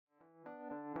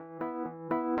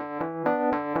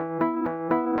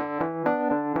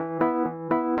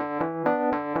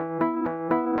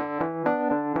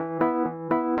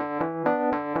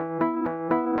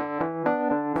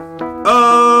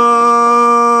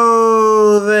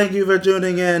for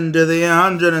tuning in to the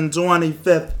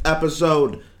 125th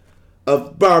episode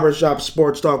of Barbershop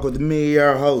Sports Talk with me,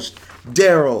 your host,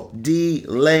 Daryl D.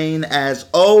 Lane. As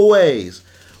always,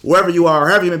 wherever you are,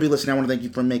 however you may be listening, I want to thank you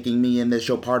for making me and this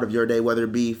show part of your day, whether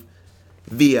it be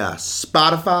via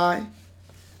Spotify,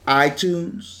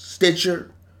 iTunes, Stitcher,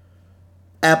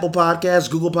 Apple Podcasts,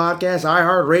 Google Podcasts,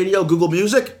 iHeartRadio, Google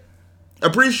Music.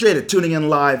 Appreciate it tuning in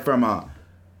live from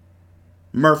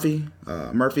Murphy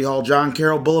Hall, John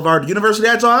Carroll Boulevard, University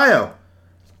Heights, Ohio.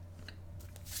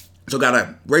 So got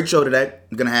a great show today.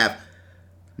 I'm going to have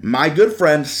my good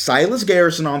friend Silas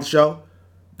Garrison on the show.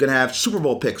 Going to have Super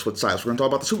Bowl picks with Silas. We're going to talk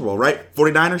about the Super Bowl, right?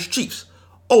 49ers, Chiefs.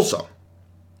 Also,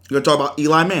 we're going to talk about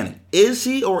Eli Manning. Is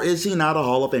he or is he not a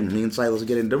Hall of Famer? Me and Silas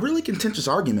get into a really contentious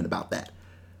argument about that.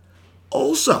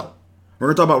 Also, we're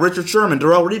going to talk about Richard Sherman,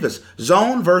 Darrelle Revis,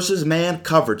 zone versus man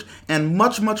coverage, and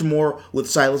much, much more with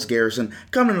Silas Garrison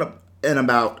coming up in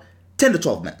about 10 to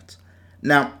 12 minutes.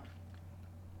 Now,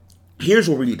 here's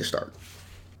where we need to start.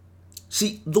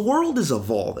 See, the world is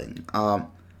evolving.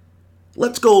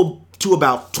 Let's go to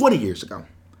about 20 years ago.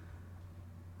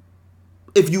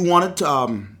 If you wanted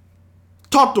to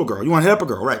talk to a girl, you want to hit up a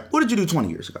girl, right? What did you do 20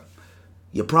 years ago?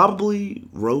 You probably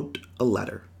wrote a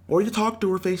letter, or you talked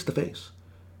to her face to face.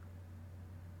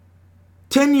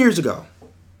 10 years ago,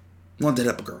 you wanted to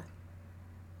hit up a girl.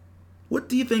 What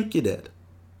do you think you did?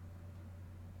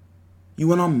 You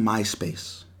went on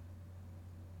MySpace.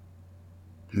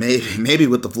 Maybe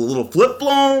with the little flip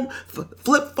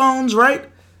phones, right?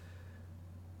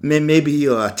 Maybe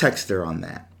you text her on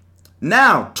that.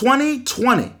 Now,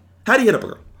 2020, how do you hit up a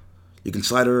girl? You can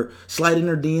slide in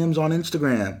her DMs on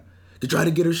Instagram. To try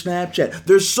to get her Snapchat.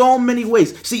 There's so many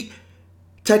ways. See,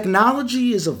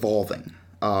 technology is evolving.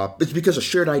 It's because of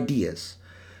shared ideas.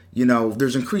 You know,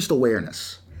 there's increased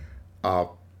awareness.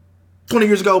 20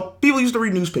 years ago, people used to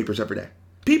read newspapers every day.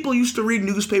 People used to read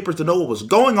newspapers to know what was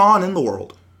going on in the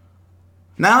world.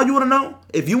 Now you want to know?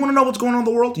 If you want to know what's going on in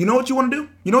the world, you know what you want to do?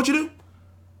 You know what you do?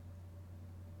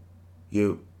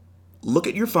 You look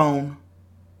at your phone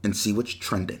and see what's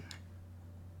trending.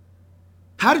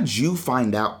 How did you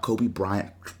find out Kobe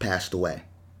Bryant passed away?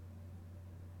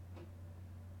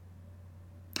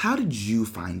 How did you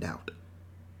find out?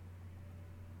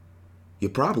 You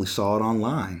probably saw it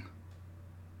online.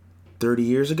 30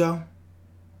 years ago?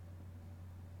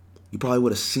 You probably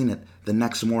would have seen it the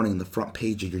next morning in the front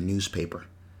page of your newspaper.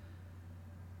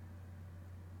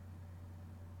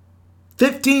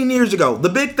 15 years ago, the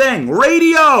big thing,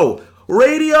 radio!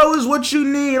 Radio is what you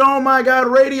need. Oh my God,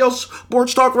 radio,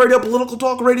 sports talk radio, political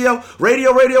talk radio,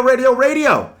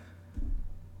 radio.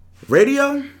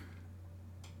 Radio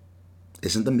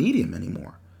isn't the medium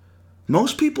anymore.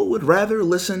 Most people would rather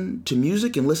listen to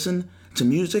music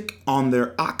on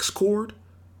their aux cord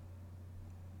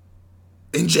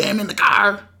and jam in the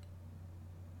car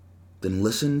than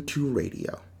listen to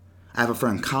radio. I have a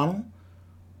friend, Connell.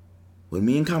 When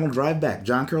me and Connell drive back,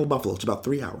 John Carroll, Buffalo, it's about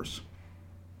 3 hours.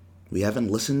 We haven't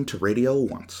listened to radio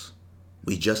once.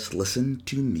 We just listen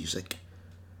to music.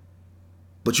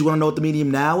 But you want to know what the medium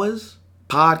now is?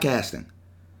 Podcasting.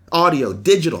 Audio,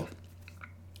 digital.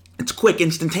 It's quick,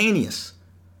 instantaneous.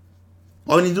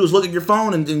 All you need to do is look at your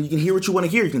phone and you can hear what you want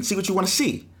to hear. You can see what you want to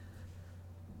see.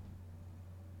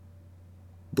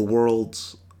 The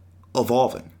world's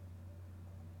evolving.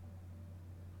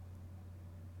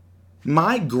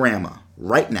 My grandma,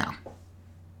 right now,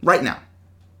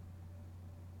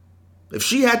 if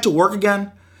she had to work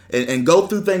again and go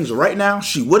through things right now,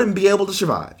 she wouldn't be able to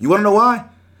survive. You want to know why?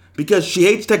 Because she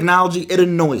hates technology. It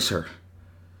annoys her.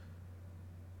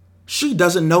 She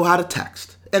doesn't know how to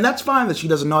text. And that's fine that she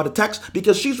doesn't know how to text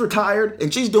because she's retired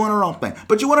and she's doing her own thing.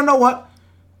 But you want to know what?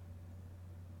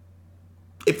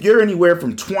 If you're anywhere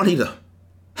from 20 to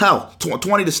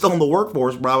still in the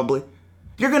workforce probably,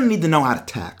 you're going to need to know how to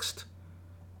text.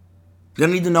 You're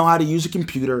going to need to know how to use a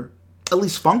computer, at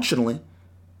least functionally.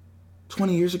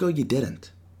 20 years ago, you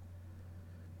didn't.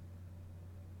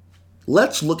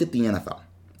 Let's look at the NFL.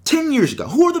 10 years ago,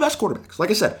 who are the best quarterbacks? Like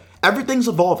I said, everything's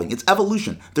evolving. It's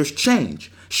evolution. There's change,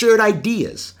 shared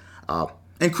ideas,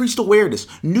 increased awareness,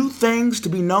 new things to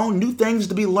be known, new things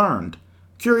to be learned.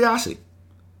 Curiosity,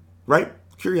 right?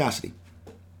 Curiosity.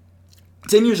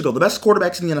 10 years ago, the best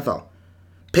quarterbacks in the NFL.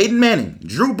 Peyton Manning,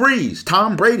 Drew Brees,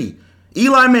 Tom Brady,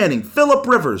 Eli Manning, Phillip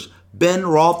Rivers, Ben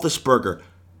Roethlisberger,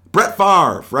 Brett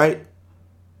Favre, right?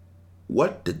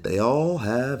 What did they all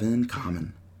have in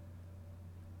common?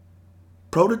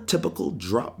 Prototypical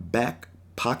drop-back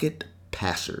pocket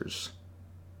passers.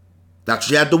 That's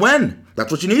what you had to win. That's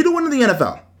what you need to win in the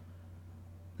NFL.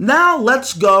 Now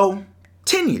let's go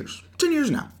 10 years. 10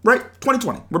 years now, right?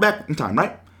 2020. We're back in time,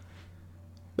 right?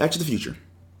 Back to the future.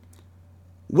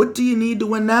 What do you need to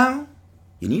win now?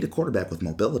 You need a quarterback with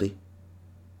mobility.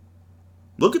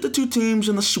 Look at the two teams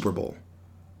in the Super Bowl.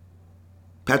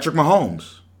 Patrick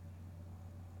Mahomes.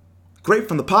 Great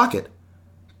from the pocket,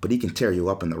 but he can tear you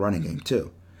up in the running game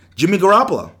too. Jimmy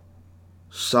Garoppolo.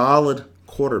 Solid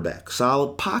quarterback,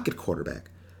 solid pocket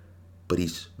quarterback, but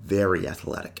he's very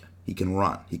athletic. He can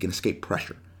run. He can escape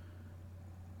pressure.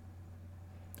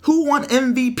 Who won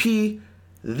MVP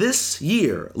this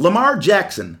year? Lamar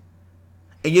Jackson.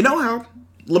 And you know how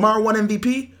Lamar won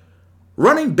MVP?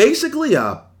 Running basically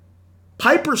a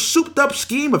Piper souped up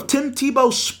scheme of Tim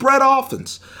Tebow's spread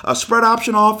offense, a spread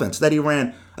option offense that he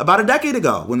ran about a decade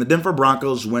ago when the Denver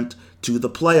Broncos went to the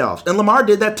playoffs. And Lamar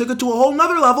did that, took it to a whole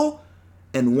nother level,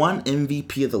 and won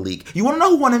MVP of the league. You want to know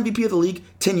who won MVP of the league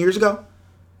 10 years ago?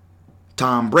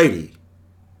 Tom Brady,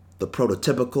 the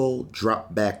prototypical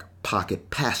drop back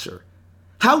pocket passer.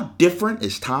 How different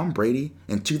is Tom Brady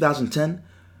in 2010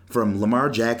 from Lamar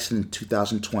Jackson in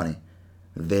 2020?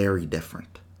 Very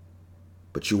different.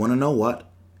 But you want to know what?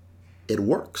 It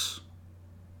works.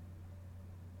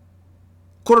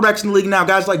 Quarterbacks in the league now,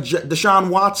 guys like Deshaun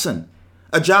Watson,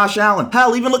 Josh Allen.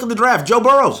 Hell, even look at the draft. Joe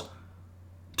Burrows,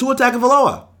 Tua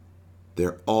Tagovailoa.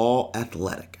 They're all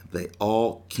athletic. They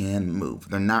all can move.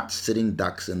 They're not sitting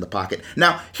ducks in the pocket.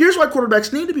 Now, here's why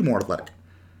quarterbacks need to be more athletic.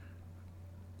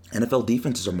 NFL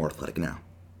defenses are more athletic now.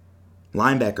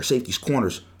 Linebacker, safeties,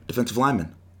 corners, defensive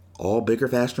linemen, all bigger,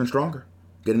 faster, and stronger.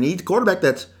 You're going to need a quarterback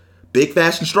that's big,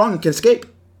 fast, and strong and can escape.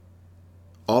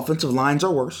 Offensive lines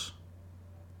are worse.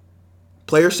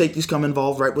 Player safeties come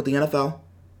involved right with the NFL.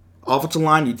 Offensive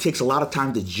line, it takes a lot of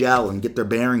time to gel and get their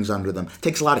bearings under them. It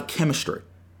takes a lot of chemistry.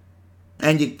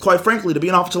 And quite frankly, to be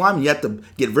an offensive lineman, you have to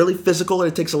get really physical,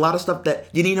 and it takes a lot of stuff that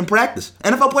you need in practice.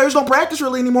 NFL players don't practice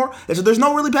really anymore. There's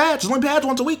no really pads. There's only pads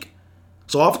once a week.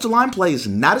 So offensive line play is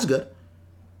not as good.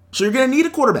 So you're going to need a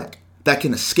quarterback that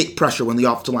can escape pressure when the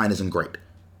offensive line isn't great.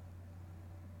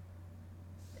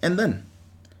 And then,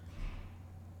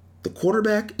 the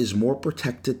quarterback is more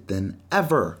protected than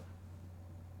ever.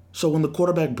 So when the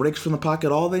quarterback breaks from the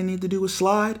pocket, all they need to do is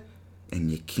slide,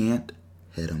 and you can't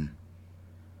hit him.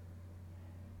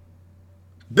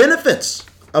 Benefits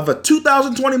of a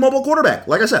 2020 mobile quarterback.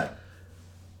 Like I said,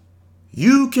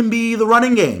 you can be the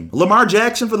running game. Lamar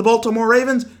Jackson for the Baltimore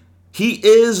Ravens, he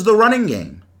is the running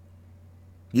game.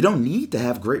 You don't need to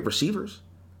have great receivers.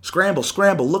 Scramble,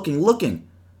 looking.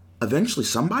 Eventually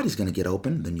somebody's going to get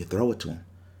open, then you throw it to them.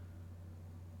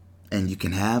 And you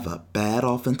can have a bad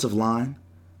offensive line,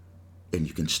 and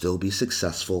you can still be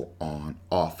successful on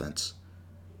offense.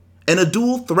 And a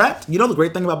dual threat, you know the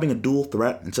great thing about being a dual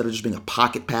threat, instead of just being a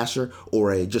pocket passer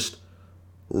or a just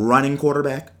running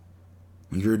quarterback,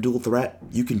 when you're a dual threat,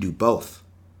 you can do both.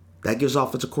 That gives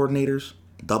offensive coordinators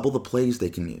double the plays they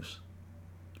can use,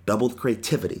 double the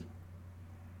creativity.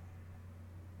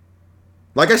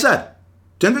 Like I said,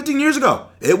 10, 15 years ago,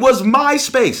 it was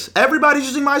MySpace. Everybody's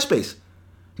using MySpace.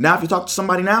 Now, if you talk to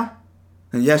somebody now,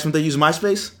 and you ask them if they use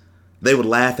MySpace, they would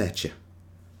laugh at you.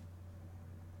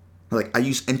 Like, I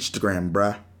use Instagram,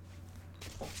 bruh.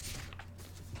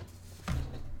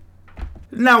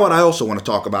 Now what I also want to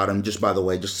talk about, and just by the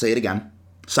way, just say it again.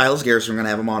 Silas Garrison, we're going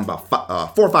to have him on about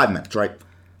 4 or 5 minutes, right?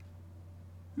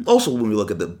 Also, when we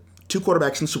look at the two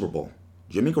quarterbacks in the Super Bowl,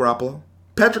 Jimmy Garoppolo,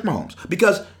 Patrick Mahomes,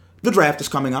 because the draft is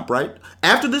coming up, right?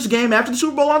 After this game, after the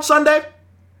Super Bowl on Sunday,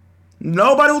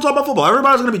 nobody will talk about football.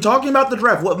 Everybody's going to be talking about the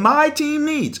draft, what my team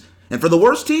needs. And for the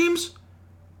worst teams,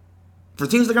 for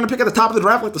teams that are going to pick at the top of the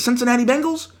draft like the Cincinnati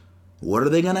Bengals, what are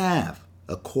they going to have?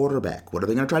 A quarterback. What are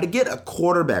they going to try to get? A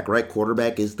quarterback, right?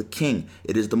 Quarterback is the king.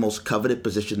 It is the most coveted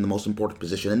position, the most important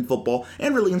position in football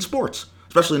and really in sports,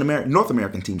 especially in North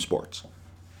American team sports.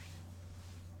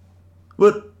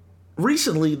 But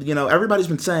recently, everybody's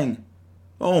been saying,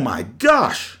 oh my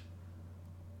gosh,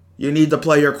 you need to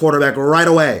play your quarterback right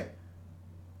away.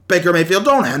 Baker Mayfield,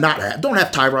 don't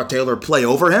have Tyrod Taylor play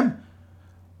over him.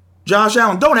 Josh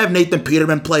Allen, don't have Nathan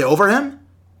Peterman play over him.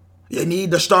 You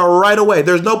need to start right away.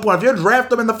 There's no point. If you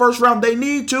draft them in the first round, they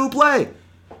need to play.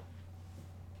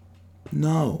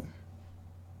 No,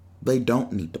 they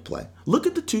don't need to play. Look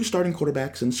at the two starting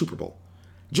quarterbacks in the Super Bowl.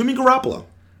 Jimmy Garoppolo.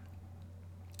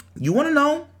 You want to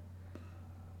know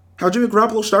how Jimmy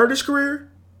Garoppolo started his career?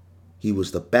 He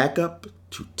was the backup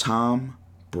to Tom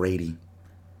Brady.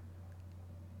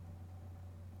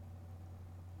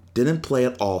 Didn't play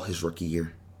at all his rookie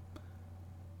year.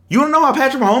 You want to know how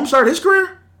Patrick Mahomes started his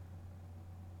career?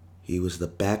 He was the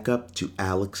backup to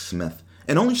Alex Smith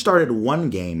and only started one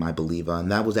game, I believe,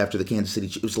 and that was after the Kansas City.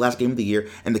 It was the last game of the year,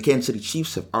 and the Kansas City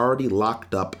Chiefs have already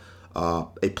locked up a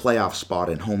playoff spot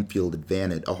and home field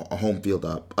advantage,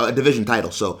 a division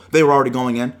title. So they were already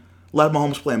going in. Let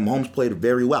Mahomes play. Mahomes played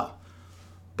very well.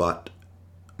 But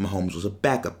Mahomes was a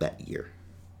backup that year.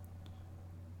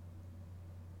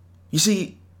 You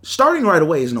see, starting right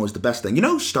away isn't always the best thing. You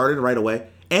know who started right away?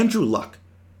 Andrew Luck.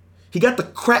 He got the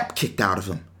crap kicked out of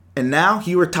him. And now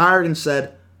he retired and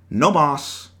said, no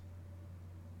boss.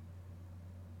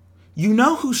 You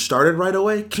know who started right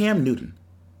away? Cam Newton.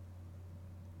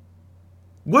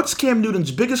 What's Cam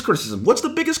Newton's biggest criticism? What's the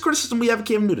biggest criticism we have of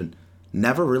Cam Newton?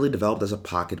 Never really developed as a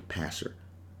pocket passer.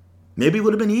 Maybe it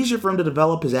would have been easier for him to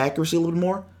develop his accuracy a little bit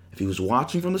more if he was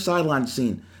watching from the sideline and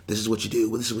seeing, this is what you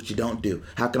do, this is what you don't do.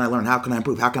 How can I learn? How can I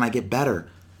improve? How can I get better?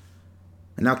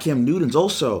 And now Cam Newton's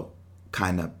also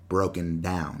kind of broken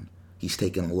down. He's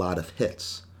taken a lot of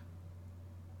hits.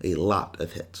 A lot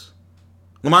of hits.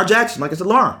 Lamar Jackson, like I said,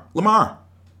 Lamar.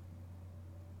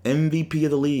 MVP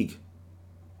of the league.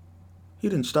 He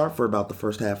didn't start for about the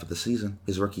first half of the season,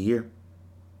 his rookie year.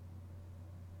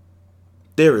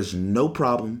 There is no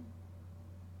problem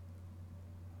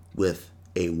with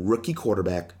a rookie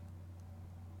quarterback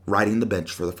riding the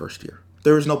bench for the first year.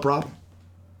 There is no problem.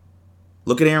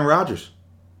 Look at Aaron Rodgers.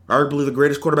 Arguably the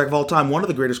greatest quarterback of all time, one of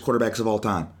the greatest quarterbacks of all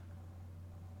time.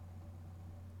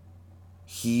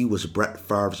 He was Brett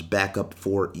Favre's backup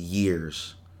for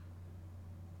years.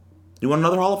 You want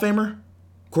another Hall of Famer?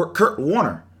 Kurt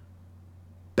Warner.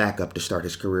 Backup to start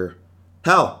his career.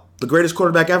 Hell, the greatest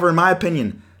quarterback ever in my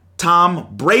opinion, Tom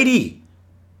Brady.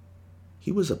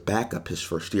 He was a backup his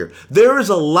first year. There is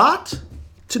a lot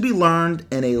to be learned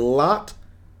and a lot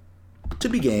to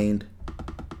be gained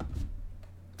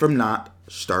from not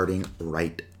starting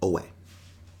right away.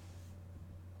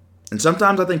 And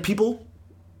sometimes I think people,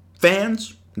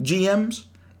 fans, GMs,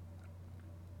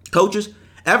 coaches,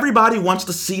 everybody wants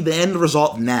to see the end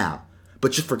result now.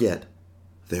 But you forget,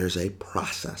 there's a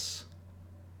process.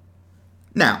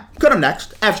 Now, cut up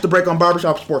next, after the break on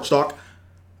Barbershop Sports Talk,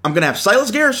 I'm going to have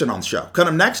Silas Garrison on the show. Cut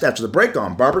up next after the break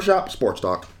on Barbershop Sports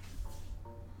Talk.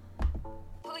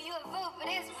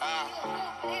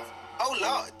 Oh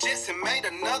Lord, Jesse made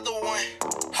another one.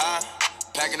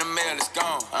 Packing the mail, it's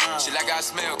gone. Shit like I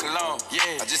smell cologne.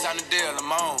 Yeah, I just signed a deal,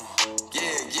 I'm on.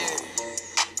 Yeah.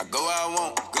 I go where I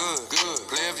want, good.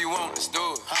 Play if you want, let's do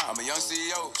it. I'm a young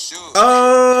CEO, sure.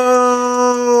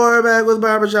 Oh, we're back with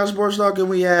Barbershop Sports Talk, and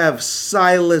we have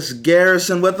Silas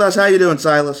Garrison with us. How you doing,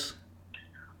 Silas?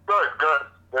 Good.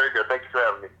 Very good. Thank you for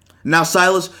having me. Now,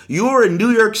 Silas, you were in New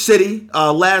York City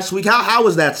last week. How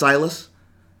was that, Silas?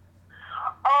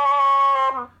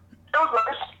 It was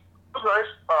nice.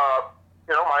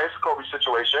 My Kobe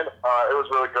situation. It was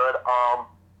really good.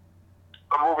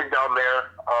 I'm moving down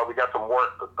there. We got some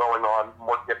work going on. I'm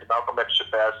working at the Malcolm X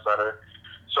Shabazz Center.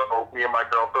 So me and my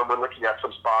girlfriend, we're looking at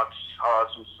some spots,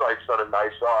 some sites that are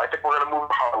nice. I think we're going to move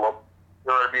to Harlem.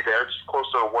 We're going to be there, just close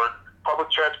to work. Public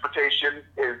transportation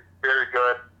is very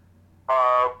good.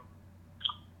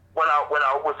 Went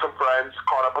out with some friends,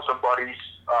 caught up with some buddies.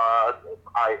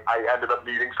 I ended up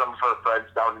meeting some of her friends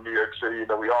down in New York City, and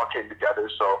then we all came together.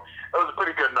 So it was a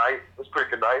pretty good night. It was pretty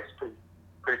good night.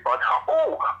 Pretty fun.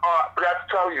 Oh, forgot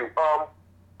to tell you about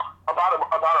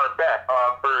our bet.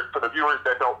 For the viewers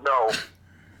that don't know,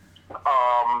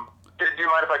 do you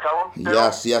mind if I tell them?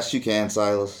 Yes, you can,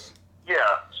 Silas. Yeah.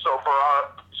 So for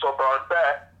our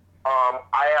bet,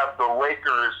 I have the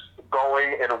Lakers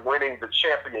going and winning the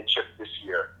championship this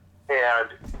year, and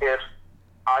if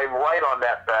I'm right on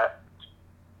that bet,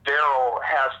 Daryl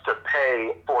has to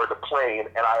pay for the plane,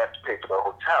 and I have to pay for the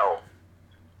hotel.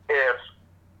 If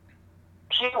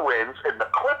he wins and the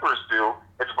Clippers do,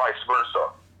 it's vice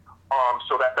versa.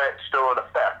 So that bet's still in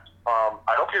effect.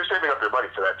 I hope you're saving up your money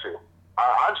for that too.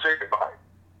 I'm saving mine.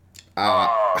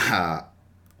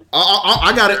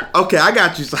 I got it. Okay, I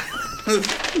got you.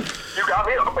 You got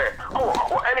me? Okay. Cool.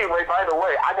 Well, anyway, by the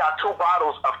way, I got 2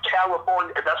 bottles of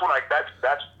California. That's what I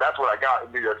got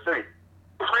in New York City.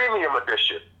 Premium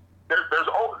edition. There's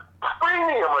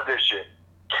premium edition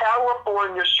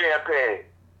California champagne.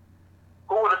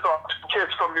 Who would have thought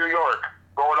kids from New York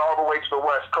going all the way to the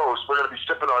West Coast, we're going to be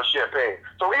sipping on champagne.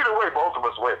 So either way, both of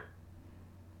us win.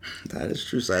 That is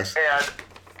true, Sass. And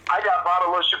I got a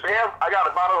bottle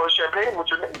of champagne with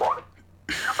your name on it.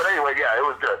 But anyway, yeah, it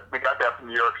was good. We got that from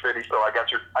New York City, so I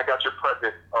got your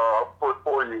present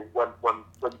for you when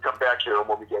you come back here and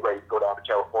when we get ready to go down to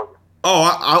California. Oh,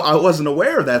 I wasn't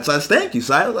aware of that, Silas. Thank you,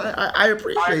 Silas. I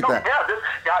appreciate that. Yeah,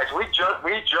 guys, we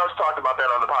just talked about that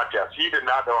on the podcast. He did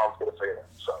not know I was going to say that.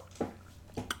 So.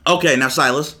 Okay, now,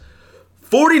 Silas,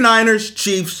 49ers,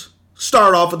 Chiefs,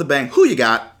 start off with the bang. Who you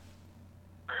got?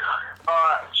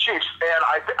 Chiefs, and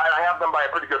I have them by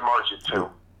a pretty good margin, too.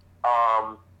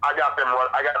 I got them.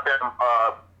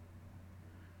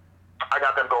 I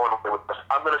got them going away with this.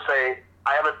 I'm going to say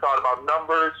I haven't thought about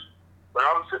numbers, but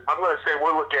I'm going to say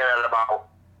we're looking at about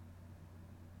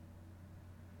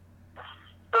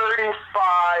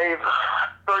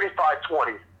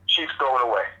 35-20. Chiefs going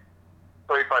away.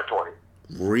 35-20.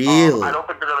 Really? I don't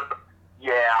think they're going to.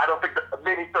 Yeah, I don't think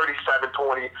maybe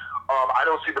 37-20. I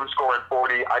don't see them scoring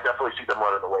 40. I definitely see them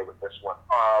running away with this one.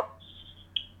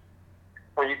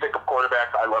 When you think of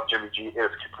quarterbacks, I love Jimmy G. It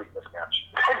is a complete mismatch.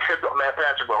 Patrick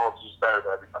Mahomes is better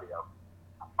than everybody else.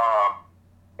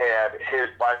 And his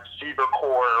wide receiver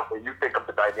core, when you think of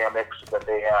the dynamics that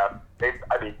they have,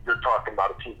 you're talking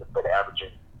about a team that's been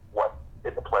averaging,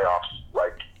 in the playoffs,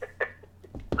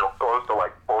 close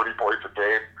to 40 points a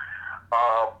game.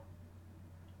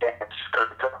 And it's going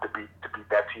to be tough to beat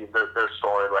that team. They're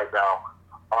soaring right now.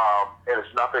 And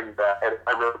it's nothing that, and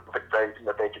I really don't think there's anything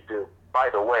that they can do. By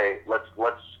the way, let's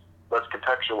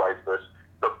contextualize this.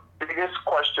 The biggest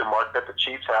question mark that the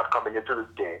Chiefs have coming into this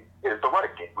game is the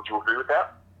running game. Would you agree with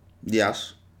that?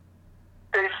 Yes.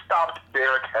 They stopped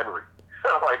Derrick Henry.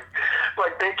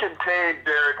 They contained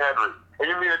Derrick Henry. And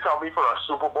you mean to tell me for a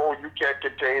Super Bowl you can't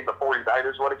contain the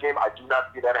 49ers running game? I do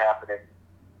not see that happening.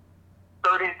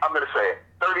 I'm going to say it.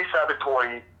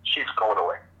 37-20, Chiefs going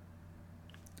away.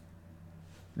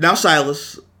 Now,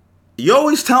 Silas, you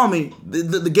always tell me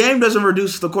the game doesn't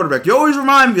reduce the quarterback. You always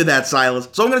remind me of that, Silas.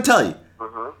 So I'm going to tell you.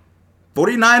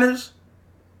 49ers,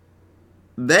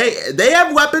 they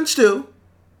have weapons too.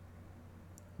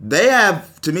 They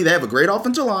have a great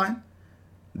offensive line.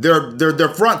 Their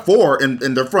front four and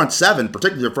their front seven,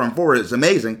 particularly their front four, is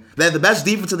amazing. They have the best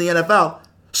defense in the NFL.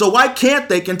 So why can't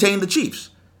they contain the Chiefs?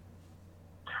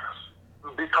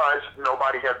 Because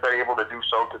nobody has been able to do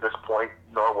so to this point,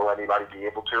 nor will anybody be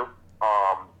able to.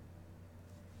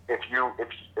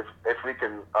 If we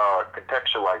can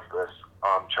contextualize this,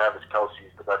 Travis Kelce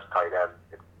is the best tight end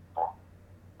in football.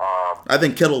 I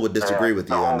think Kittle would disagree with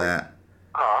you on that.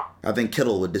 Huh? I think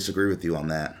Kittle would disagree with you on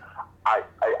that. I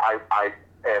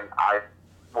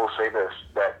will say this,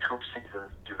 that 2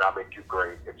 seasons do not make you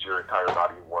great. It's your entire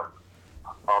body of work.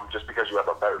 Just because you have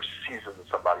a better season than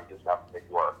somebody does not mean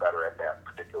you are better at that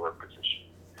particular position.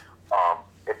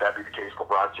 If that be the case,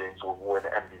 LeBron James will win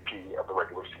MVP of the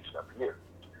regular season every year.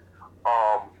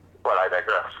 But I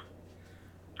digress.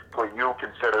 When you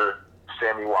consider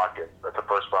Sammy Watkins, that's a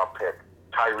first-round pick,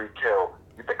 Tyreek Hill,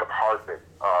 you think of Hardman,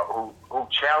 who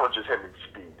challenges him in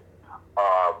speed.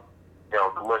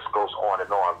 The list goes on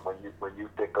and on. When you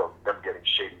think of them getting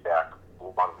Shady back,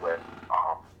 along with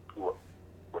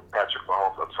Patrick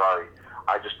Mahomes, I'm sorry.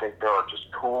 I just think there are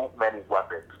just too many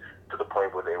weapons to the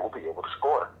point where they will be able to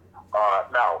score.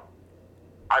 Now,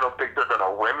 I don't think they're going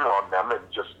to win on them and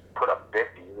just put up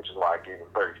 50, which is why I gave them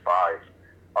 35.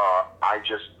 I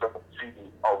just don't see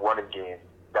a running game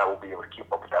that will be able to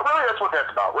keep up with that. Really, that's what that's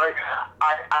about, right?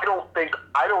 I don't think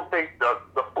the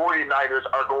 49ers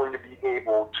are going to be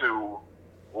able to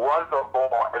run the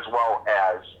ball as well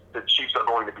as the Chiefs are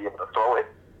going to be able to throw it.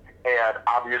 And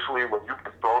obviously, when you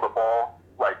can throw the ball,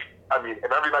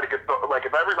 if everybody could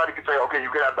say, okay, you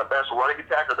can have the best running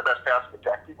attack or the best passing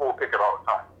attack, people will pick it all the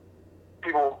time.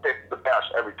 People will pick the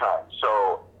best every time.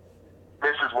 So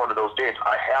this is one of those games.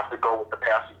 I have to go with the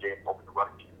passing game over the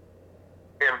running game.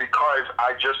 And because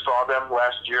I just saw them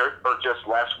last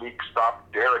week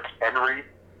stop Derrick Henry,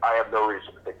 I have no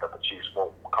reason to think that the Chiefs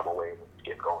won't come away with the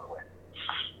game going away.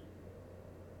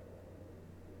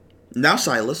 Now,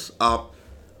 Silas,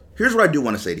 here's what I do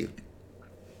want to say to you.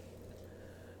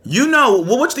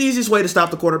 What's the easiest way to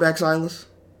stop the quarterback, Silas?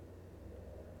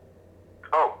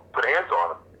 Oh, put hands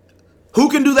on him. Who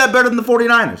can do that better than the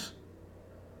 49ers?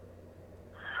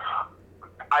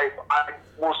 I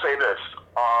will say this.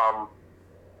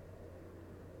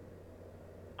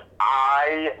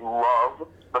 I love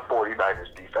the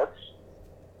 49ers defense,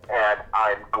 and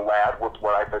I'm glad with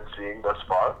what I've been seeing thus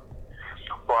far.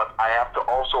 But I have to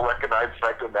also recognize the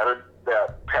fact of the matter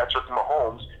that Patrick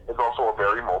Mahomes is also a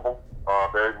very mobile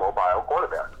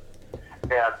quarterback.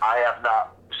 And I have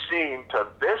not seen to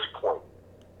this point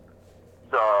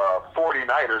the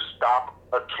 49ers stop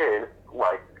a kid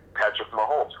like Patrick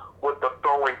Mahomes with the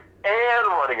throwing and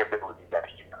running ability that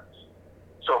he has.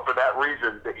 So for that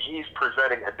reason, that he's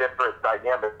presenting a different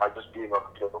dynamic by just being on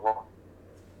the field alone.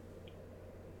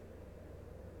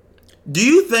 Do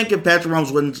you think if Patrick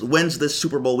Mahomes wins this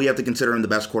Super Bowl, we have to consider him the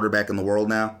best quarterback in the world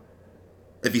now?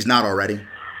 If he's not already?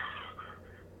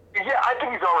 Yeah, I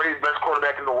think he's already the best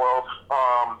quarterback in the world.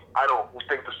 I don't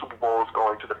think the Super Bowl is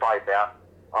going to define that.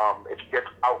 If he gets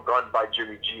outgunned by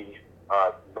Jimmy G,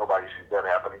 nobody sees that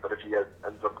happening. But if he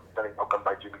ends up getting outgunned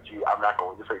by Jimmy G, I'm not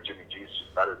going to say Jimmy G is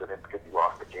better than him because he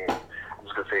lost the game. I'm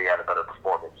just going to say he had a better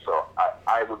performance. So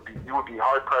you would be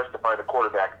hard pressed to find a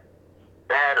quarterback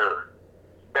better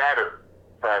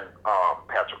than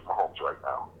Patrick Mahomes right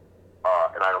now.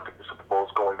 And I don't think the Super Bowl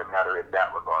is going to matter in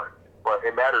that regard. But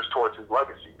it matters towards his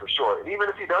legacy for sure. And even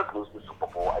if he does lose the Super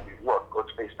Bowl, I mean, look,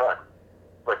 let's face facts.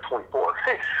 Like 24.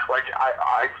 Like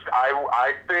I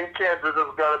think Kansas is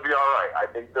going to be all right. I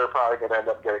think they're probably going to end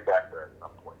up getting back there at some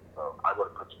point. So I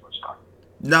wouldn't put too much time.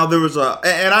 Now there was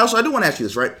and I do want to ask you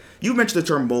this, right? You mentioned the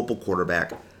term mobile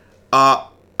quarterback.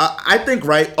 I think,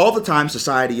 right, all the time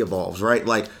society evolves, right?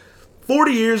 Like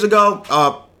 40 years ago,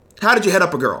 how did you head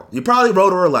up a girl? You probably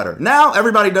wrote her a letter. Now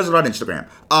everybody does it on Instagram.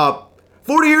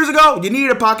 40 years ago, you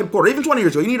needed a pocket quarterback. Even 20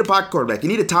 years ago, you needed a pocket quarterback. You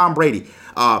needed Tom Brady,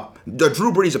 the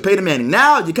Drew Brees, a Peyton Manning.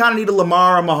 Now you kind of need a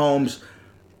Lamar, a Mahomes,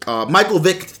 Michael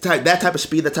Vick, that type of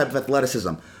speed, that type of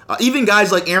athleticism. Even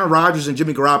guys like Aaron Rodgers and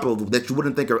Jimmy Garoppolo that you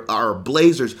wouldn't think are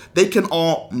blazers, they can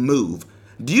all move.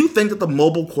 Do you think that the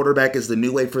mobile quarterback is the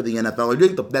new way for the NFL, or do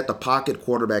you think that the pocket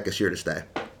quarterback is here to stay?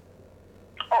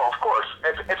 Oh, of course.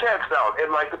 It's hands down.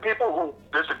 And, like, the people who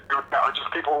disagree with that are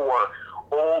just people who are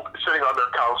old, sitting on their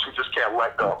couch, who just can't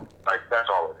let go. Like, that's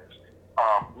all it is.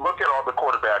 Look at all the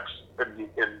quarterbacks in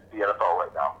the NFL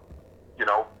right now. You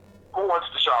know, who wants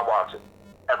Deshaun Watson?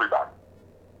 Everybody.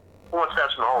 Who wants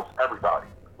Patrick Mahomes? Everybody.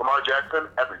 Lamar Jackson?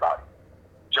 Everybody.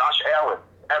 Josh Allen?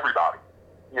 Everybody.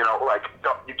 You know, like,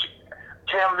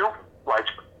 Cam Newton, like,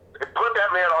 put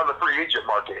that man on the free agent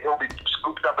market. He'll be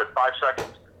scooped up in 5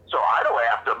 seconds. So I don't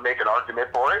have to make an argument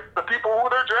for it. The people who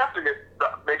they're drafting it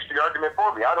makes the argument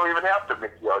for me. I don't even have to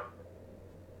make the argument.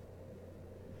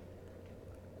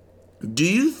 Do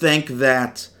you think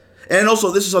that, and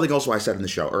also this is something also I said in the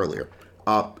show earlier,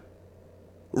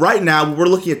 right now we're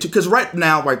looking at, because right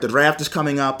now, right, the draft is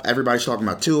coming up, everybody's talking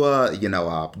about Tua,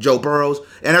 Joe Burrows,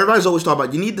 and everybody's always talking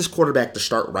about you need this quarterback to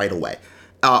start right away.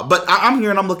 But I'm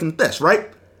here and I'm looking at this, right?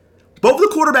 Both of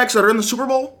the quarterbacks that are in the Super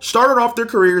Bowl started off their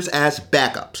careers as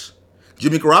backups.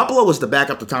 Jimmy Garoppolo was the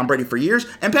backup to Tom Brady for years,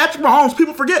 and Patrick Mahomes,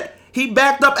 people forget, he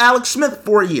backed up Alex Smith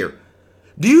for a year.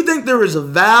 Do you think there is a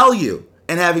value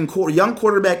in having young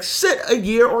quarterbacks sit a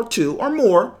year or two or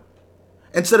more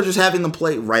instead of just having them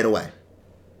play right away?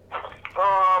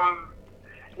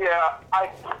 Yeah, I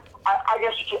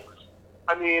guess you can.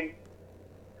 I mean,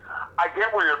 I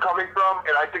get where you're coming from,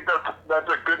 and I think that's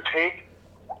a good take.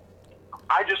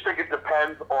 I just think it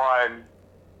depends on,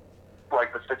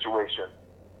 like, the situation.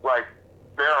 Like,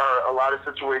 there are a lot of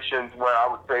situations where I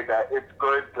would say that it's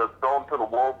good to throw them to the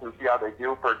wolves and see how they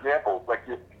do. For example, like,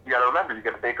 you got to remember, you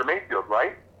got Baker Mayfield,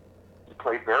 right? He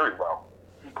played very well.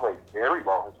 He played very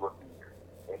well his rookie year,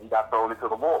 and he got thrown into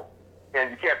the wolves.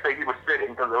 And you can't say he was sitting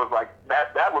because it was like,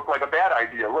 that looked like a bad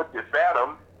idea. Look, you sat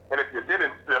him, and if you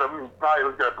didn't sit him, he probably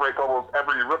was going to break almost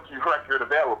every rookie record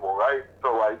available, right?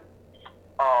 So, like,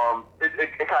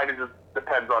 it kind of just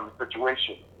depends on the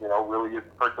situation, really is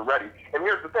the person ready. And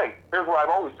here's the thing. Here's what I've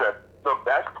always said. The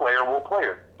best player will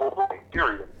play,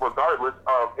 period. Regardless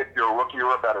of if you're a rookie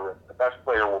or a veteran, the best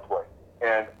player will play.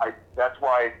 And that's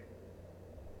why,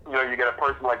 you get a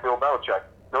person like Bill Belichick.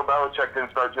 Bill Belichick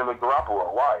didn't start Jimmy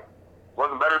Garoppolo. Why? He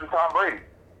wasn't better than Tom Brady.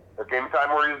 There came a time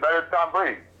where he was better than Tom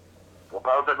Brady. Bill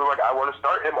Belichick was like, I want to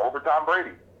start him over Tom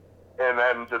Brady. And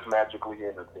then just magically he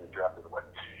ended up getting drafted away.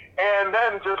 And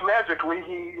then just magically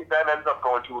he then ends up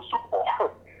going to a Super Bowl.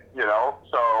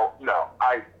 So, no,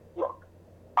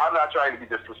 I'm not trying to be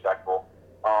disrespectful.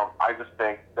 I just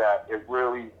think that it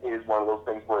really is one of those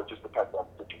things where it just depends on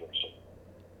the situation.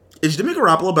 Is Jimmy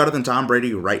Garoppolo better than Tom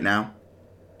Brady right now?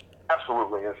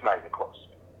 Absolutely, it's not even close.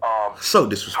 So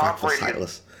disrespectful,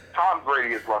 Silas. Tom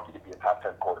Brady is lucky to be a top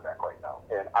 10 quarterback right now,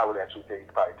 and I would actually say he's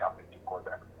probably a top 15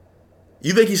 quarterback.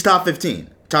 You think he's top 15,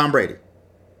 Tom Brady?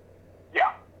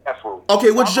 Yeah, absolutely.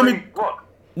 Okay, what's Jimmy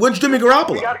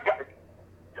Garoppolo?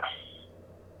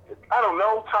 I don't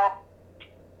know,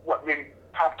 maybe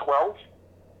top 12,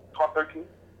 top 13?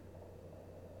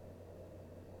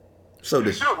 So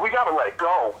Dude, we gotta let it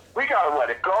go. We gotta let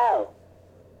it go.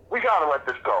 We gotta let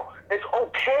this go. It's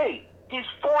okay. He's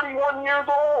 41 years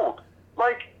old.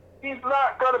 Like, he's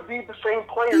not gonna be the same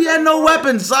player. He had no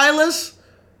weapons, Silas.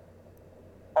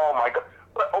 Oh my God.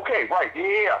 But, okay, right.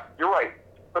 Yeah, you're right.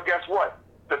 But guess what?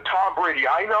 The Tom Brady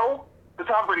I know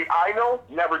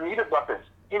never needed weapons.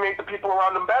 He made the people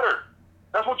around him better.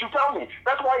 That's what you tell me.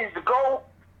 That's why he's the GOAT.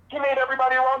 He made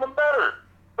everybody around him better.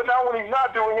 But now when he's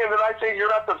not doing it, and I say you're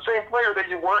not the same player that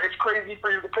you were, it's crazy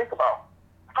for you to think about.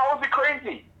 How is it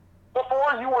crazy?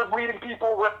 Before you were leading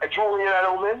people with Julian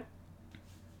Edelman,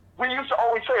 we used to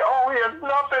always say, oh, he has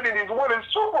nothing and he's winning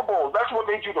Super Bowls. That's what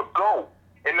made you the GOAT.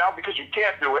 And now because you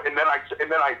can't do it, and then I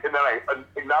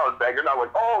acknowledge that, you're not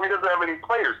like, oh, he doesn't have any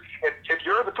players. If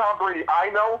you're the Tom Brady I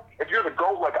know, if you're the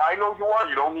GOAT like I know you are,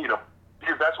 you don't need him.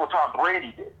 Because that's what Tom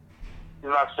Brady did. He's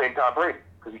not the same Tom Brady,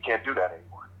 because he can't do that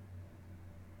anymore.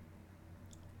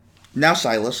 Now,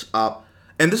 Silas,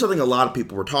 and this is something a lot of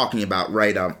people were talking about,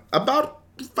 right, about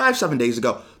 5-7 days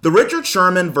ago, the Richard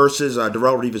Sherman versus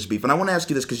Darrelle Revis beef. And I want to ask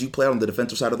you this because you played on the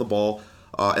defensive side of the ball,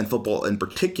 and football in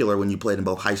particular when you played in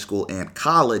both high school and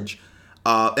college.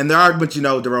 And the arguments,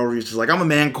 Darrelle Revis is like, I'm a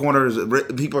man corner.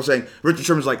 People are saying Richard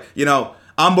Sherman's like,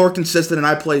 I'm more consistent and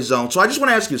I play zone. So I just want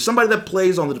to ask you, somebody that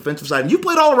plays on the defensive side, and you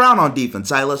played all around on defense,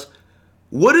 Silas,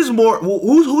 what is more,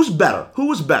 who's better? Who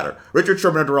was better? Richard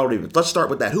Sherman or Darrelle Revis? Let's start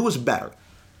with that. Who was better?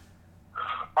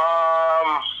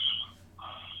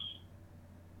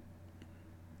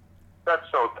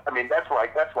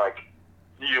 That's like,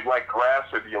 do you like grass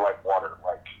or do you like water?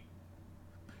 Like,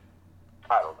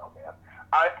 I don't know, man.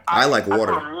 I like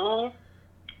water.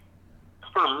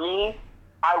 For me,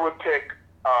 I would pick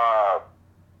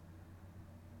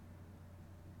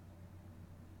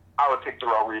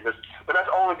Darrelle Revis, but that's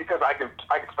only because I can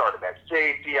start him at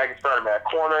safety, I can start him at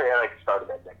corner, and I can start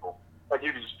him at nickel. Like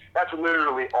that's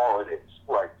literally all it is.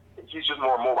 Like he's just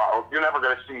more mobile. You're never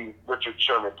going to see Richard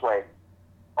Sherman playing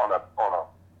on a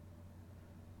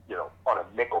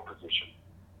nickel position.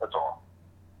 That's all.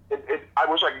 I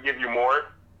wish I could give you more.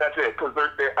 That's it, because they're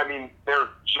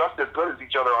just as good as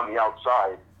each other on the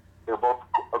outside. They're both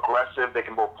aggressive. They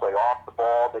can both play off the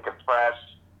ball. They can press.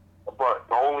 But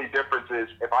the only difference is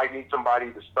if I need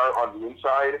somebody to start on the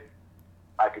inside,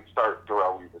 I could start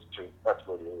Darrelle Revis too. That's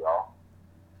literally all.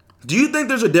 Do you think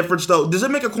there's a difference, though? Does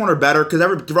it make a corner better? Because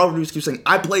Darrelle Revis keeps saying,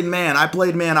 I played man, I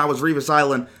was Revis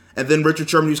Island, and then Richard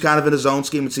Sherman, who's kind of in his own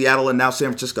scheme in Seattle and now San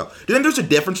Francisco. Do you think there's a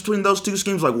difference between those two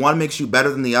schemes? Like one makes you better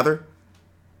than the other?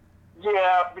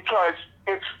 Yeah, because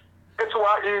it's a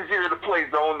lot easier to play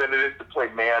zone than it is to play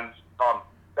man.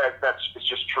 It's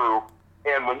just true.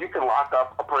 And when you can lock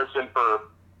up a person for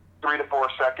 3 to 4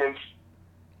 seconds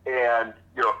and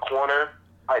you're a corner,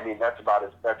 that's about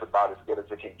as good as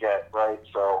it can get, right?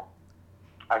 So,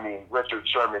 Richard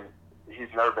Sherman, he's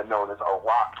never been known as a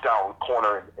lockdown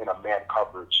corner in a man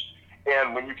coverage.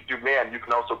 And when you can do man, you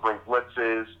can also bring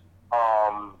blitzes.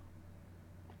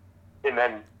 And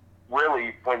then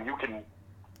really when you can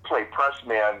play press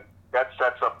man, that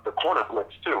sets up the corner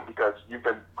blitz too, because you've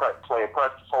been playing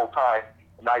press this whole time.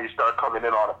 And now you start coming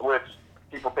in on a blitz.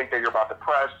 People think that you're about to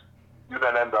press. You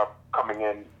then end up coming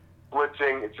in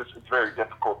blitzing. It's very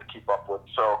difficult to keep up with.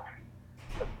 So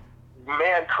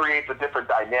man creates a different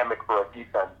dynamic for a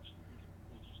defense.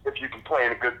 If you can play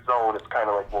in a good zone, it's kind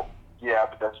of like, well, yeah,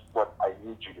 but that's what I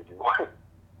need you to do.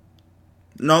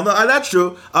 No, that's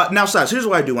true. Now, Silas, here's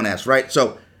what I do want to ask, right?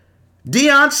 So,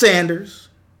 Deion Sanders,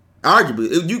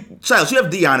 arguably, Silas, you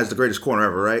have Deion as the greatest corner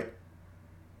ever, right?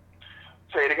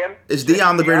 Say it again? Is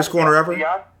Deion the greatest corner ever?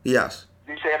 Deion? Yes.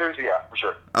 D. Sanders? Yeah, for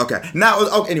sure. Okay.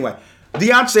 Now, anyway,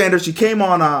 Deion Sanders, he came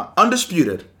on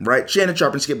Undisputed, right? Shannon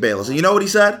Sharpe and Skip Bayless. And you know what he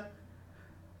said?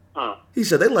 He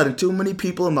said, they let in too many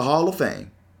people in the Hall of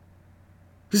Fame.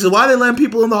 He said, why are they letting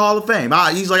people in the Hall of Fame?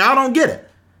 He's like, I don't get it.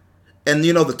 And,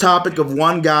 the topic of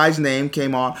one guy's name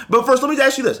came on. But first, let me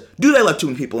ask you this. Do they let too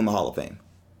many people in the Hall of Fame?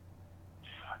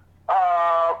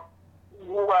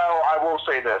 Well, I will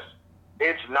say this.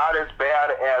 It's not as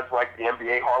bad as, like, the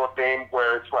NBA Hall of Fame,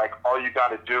 where it's like all you got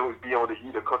to do is be able to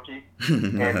eat a cookie and you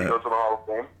go to the Hall of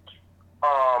Fame.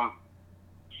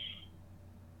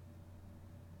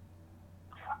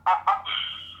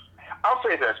 I'll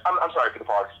say this. I'm sorry for the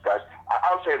politics, guys.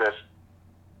 I'll say this.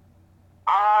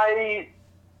 I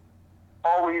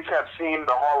always have seen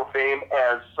the Hall of Fame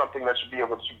as something that should be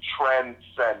able to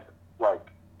transcend, like,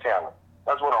 talent.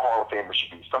 That's what a Hall of Famer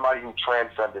should be. Somebody who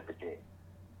transcended the game.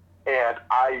 And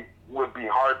I would be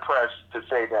hard-pressed to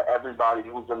say that everybody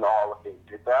who's in the Hall of Fame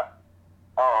did that.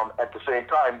 At the same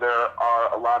time, there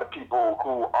are a lot of people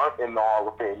who aren't in the Hall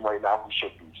of Fame right now who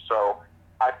should be. So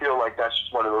I feel like that's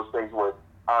just one of those things where,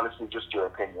 honestly, just your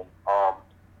opinion.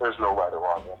 There's no right or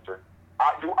wrong answer.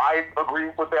 Do I agree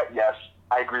with that? Yes,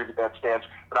 I agree with that stance,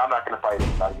 but I'm not going to fight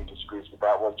anybody who disagrees with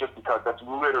that one just because that's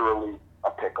literally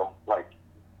a pick-em. Like,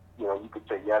 you could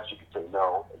say yes, you could say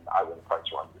no, and I wouldn't fight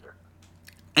you on either.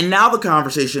 And now the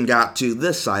conversation got to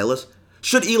this, Silas.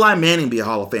 Should Eli Manning be a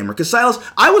Hall of Famer? Because, Silas,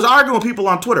 I was arguing with people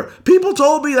on Twitter. People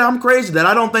told me that I'm crazy, that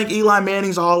I don't think Eli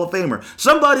Manning's a Hall of Famer.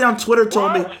 Somebody on Twitter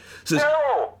told me...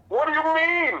 No, what do you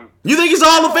mean? You think he's a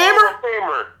Hall of Famer? Hall of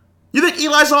Famer. You think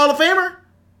Eli's a Hall of Famer?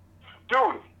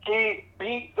 Dude, he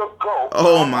beat the GOAT.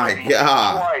 Oh, my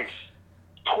God.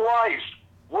 Twice.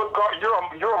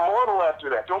 You're immortal after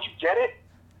that. Don't you get it?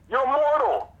 You're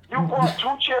immortal. You brought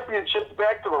 2 championships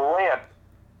back to the land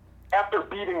after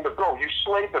beating the GOAT. You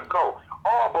slayed the GOAT.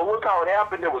 Oh, but look how it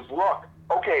happened. It was luck.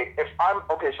 Okay,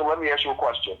 so let me ask you a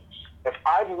question. If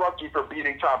I'm lucky for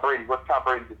beating Tom Brady, what's Tom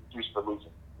Brady's excuse for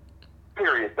losing?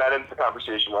 Period. That ends the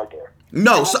conversation right there.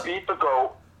 No, you beat the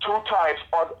GOAT 2 times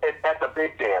at the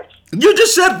big dance. You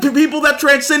just said people that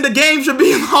transcend the game should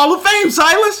be in the Hall of Fame,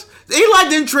 Silas. Eli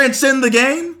didn't transcend the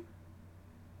game.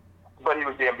 But he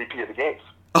was the MVP of the games.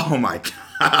 Oh my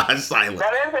God, Silas.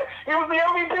 That is it. He was the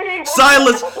MVP.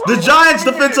 Silas, the Giants'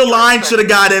 defensive line should have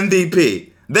got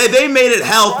MVP. They made it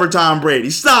hell for Tom Brady.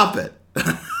 Stop it.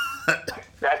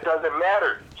 That doesn't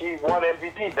matter. He won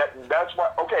MVP. That's why.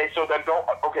 Okay, so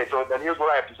then here's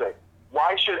what I have to say.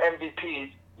 Why should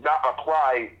MVP not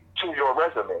apply to your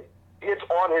resume? It's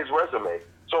on his resume.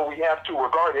 So we have to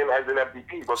regard him as an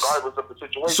MVP, regardless of the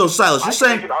situation. So, Silas, you're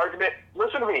saying... Make an argument.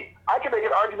 Listen to me. I can make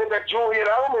an argument that Julian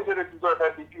Edelman didn't deserve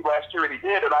MVP last year, and he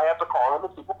did, and I have to call him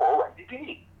a Super Bowl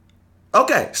MVP.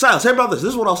 Okay, Silas, hear about this. This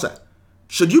is what I'll say.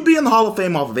 Should you be in the Hall of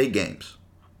Fame off of 8 games?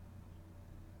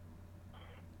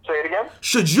 Say it again?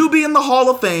 Should you be in the Hall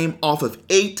of Fame off of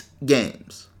 8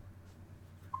 games?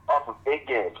 Off of 8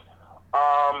 games.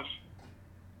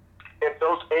 If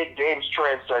those 8 games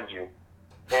transcend you,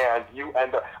 and you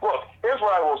end up... Look, here's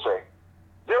what I will say.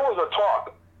 There was a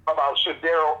talk about should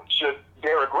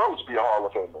Derrick Rose be a Hall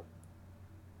of Famer.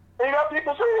 And you got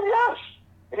people saying yes.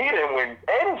 And he didn't win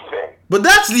anything. But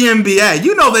that's the NBA.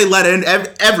 You know they let in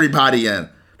everybody in.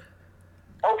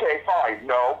 Okay, fine.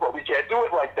 No, but we can't do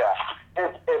it like that.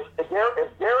 If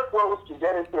Derrick Rose can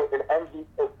get into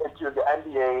the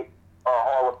NBA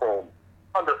Hall of Fame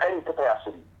under any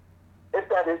capacity, if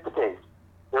that is the case,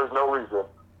 there's no reason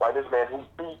why this man who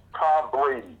beat Tom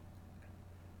Brady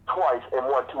twice and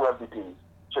won 2 MVPs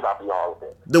should not be Hall of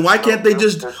Fame. Then why can't they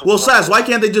just... Well, Saz, why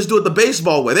can't they just do it the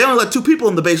baseball way? They only let 2 people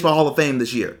in the Baseball Hall of Fame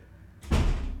this year. Oh,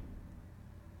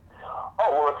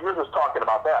 well, if you're just talking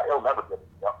about that, he'll never get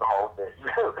the Hall of Fame.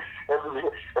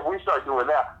 if we start doing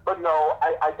that. But no,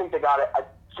 I think they got it.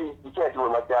 See, you can't do it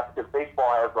like that because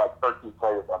baseball has like 13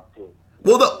 players on the team.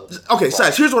 Well, okay,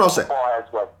 Saz, here's what I'll say. Baseball has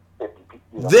like 50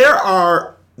 people. There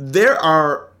are...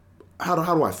 How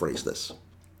do I phrase this?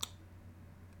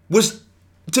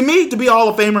 To me, to be a Hall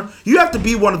of Famer, you have to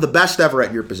be one of the best ever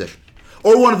at your position.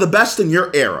 Or one of the best in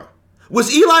your era.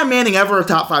 Was Eli Manning ever a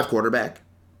top 5 quarterback?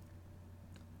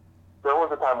 There was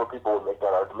a time where people would make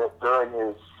that argument. During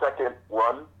his second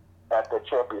run at the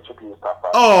championship, he was top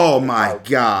 5. Oh, my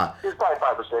God. He was probably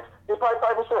 5 or 6. He was probably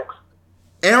 5 or 6.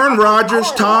 Aaron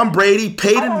Rodgers, Tom Brady,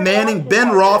 Peyton Manning, Ben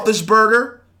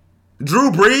Roethlisberger, Drew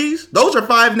Brees. Those are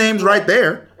 5 names right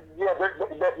there. Yeah,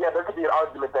 there could be an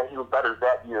argument that he was better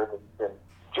that year than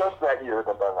just that year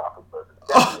than Ben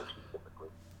Roethlisberger.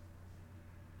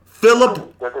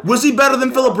 Philip, was he better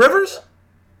than Philip Rivers?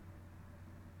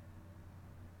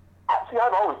 See,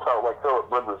 I've always felt like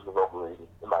Philip Rivers was overrated,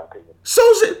 in my opinion. So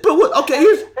is it, but what, okay,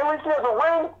 here's... At least he has a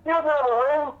ring. He doesn't have a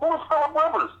ring. Who is Philip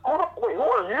Rivers? Who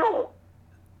are you?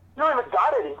 You don't even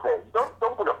got anything.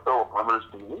 Don't put a Philip Rivers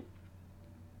to me.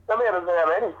 That man doesn't have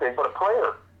anything but a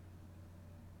player.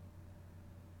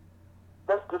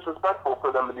 That's disrespectful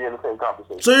for them to be in the same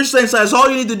conversation. So you're saying, Silas, all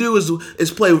you need to do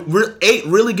is play 8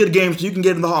 really good games so you can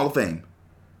get in the Hall of Fame.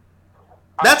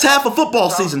 That's half a football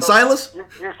season, Silas. You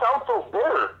sound so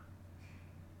bitter.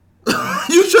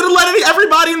 You should have let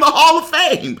everybody in the Hall of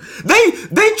Fame.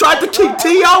 They tried to kick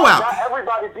T.O. out. Not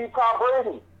everybody beat Tom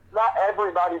Brady. Not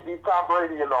everybody beat Tom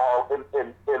Brady in the Hall.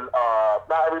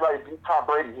 Not everybody beat Tom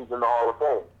Brady. He's in the Hall of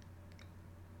Fame.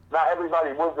 Not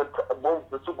everybody wins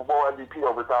the Super Bowl MVP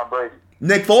over Tom Brady.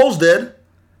 Nick Foles did.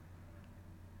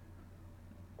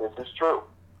 This is true.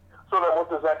 So then what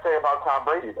does that say about Tom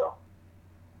Brady, though?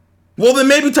 Well, then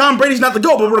maybe Tom Brady's not the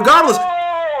GOAT, but regardless...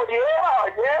 Oh,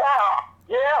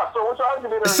 yeah. So which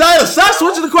argument... Silas,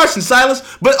 switch to the question,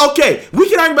 Silas. But, okay, we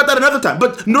can argue about that another time.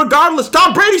 But regardless,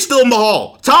 Tom Brady's still in the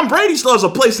Hall. Tom Brady still has a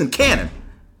place in canon.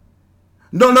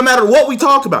 No matter what we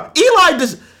talk about. Eli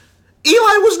was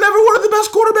never one of the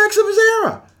best quarterbacks of his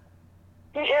era.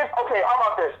 He is. Okay, how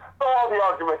about this? Throw all the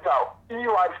arguments out.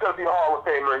 Eli's going to be a Hall of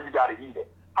Famer and you got to eat it.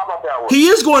 How about that one? He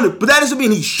is going to, but that doesn't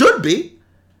mean he should be.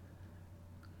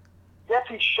 Yes,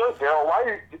 he should, Daryl. Why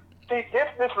do you... See, give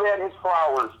this man his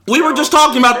flowers. We were just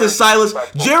talking about this, Silas.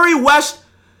 Jerry West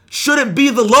shouldn't be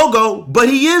the logo, but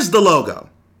he is the logo.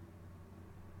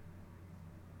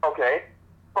 Okay,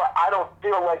 but I don't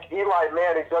feel like Eli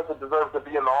Manning doesn't deserve to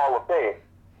be in the Hall of Fame.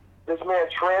 This man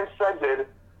transcended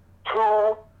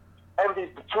 2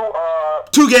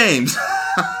 games.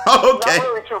 Okay. Not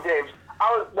really 2 games. I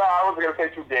wasn't going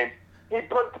to say 2 games. He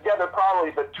put together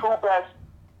probably the 2 best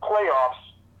playoffs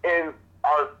in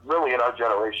really in our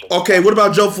generation. Okay, what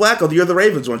about Joe Flacco, the year of the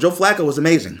Ravens one? Joe Flacco was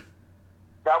amazing.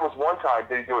 That was one time.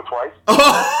 Did he do it twice?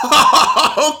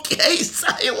 Oh, okay,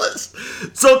 Silas.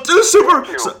 So two super.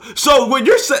 So when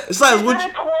you're saying, Silas, He did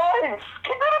it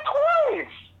twice.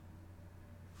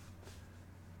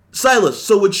 Silas,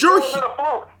 so what you're. It wasn't a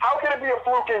fluke. How can it be a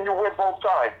fluke and you win both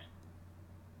times?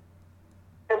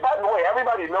 And by the way,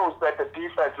 everybody knows that the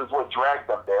defense is what dragged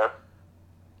them there.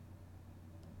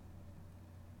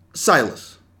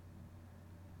 Silas.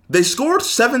 They scored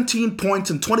 17 points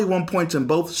and 21 points in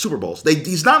both Super Bowls.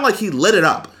 He's not like he lit it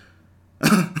up.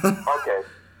 Okay.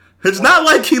 It's not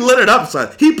like he lit it up,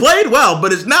 son. He played well,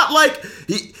 but it's not like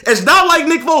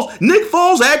Nick Foles. Nick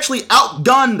Foles actually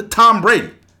outgunned Tom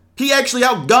Brady. He actually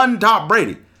outgunned Tom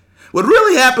Brady. What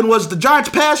really happened was the Giants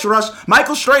pass rush,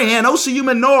 Michael Strahan, Osi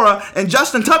Umenyiora, and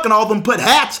Justin Tuck and all of them put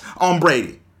hats on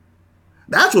Brady.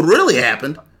 That's what really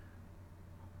happened.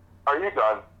 Are you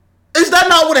done? Is that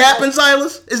not what happened,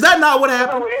 Silas? Is that not what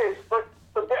happened? No, it is, but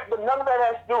none of that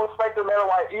has to do with the fact that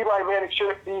why Eli Manning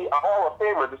shouldn't be a Hall of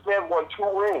Famer. This man won 2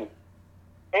 rings,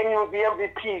 and he was the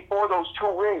MVP for those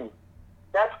 2 rings.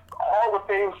 That's Hall of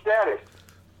Fame status.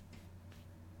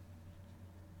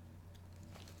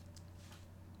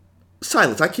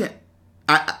 Silas, I can't.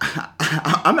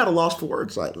 I'm at a loss for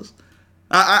words, Silas.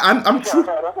 I'm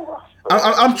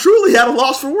truly at a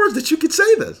loss for words that you could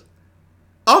say this.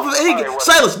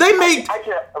 Silas, they make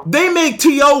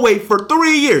T.O. wait for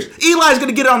 3 years. Eli's going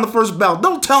to get it on the first ballot.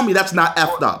 Don't tell me that's not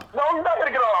effed up. No, he's not going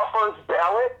to get on our first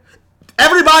ballot.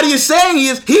 Everybody is saying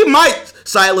he might,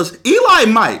 Silas. Eli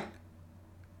might.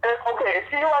 Okay,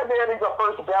 if Eli Manning's a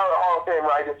first ballot Hall of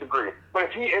Famer, I disagree. But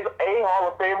if he is a Hall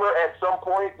of Famer at some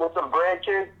point with some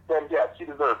grandkids, then yes, he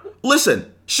deserves it.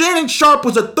 Listen, Shannon Sharp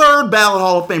was a 3rd ballot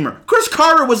Hall of Famer. Chris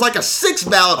Carter was like a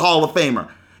 6th ballot Hall of Famer.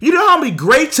 You know how many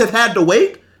greats have had to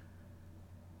wait?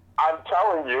 I'm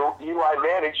telling you, Eli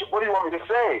Manning, what do you want me to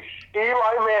say?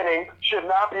 Eli Manning should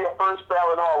not be a first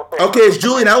ballot Hall of Famer. Okay, is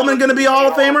Julian Edelman going to be a Hall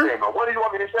of Famer? What do you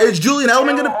want me to say? Is Julian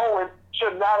Edelman going to... Terrell Owens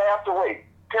should not have to wait.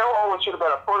 Terrell Owens should have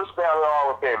been a first ballot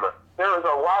Hall of Famer. There is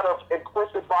a lot of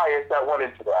implicit bias that went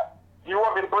into that. Do you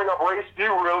want me to bring up race? Do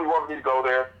you really want me to go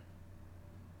there?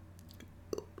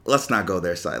 Let's not go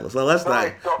there, Silas. Let's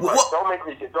not. Don't make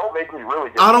me really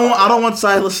get. I don't want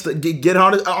Silas to get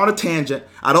on a tangent.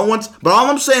 I don't want. But all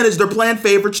I'm saying is they're playing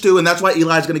favorites too, and that's why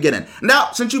Eli's going to get in.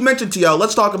 Now, since you mentioned T.O.,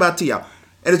 let's talk about T.O.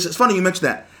 And it's funny you mentioned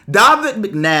that. Donovan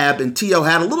McNabb and T.O.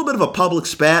 had a little bit of a public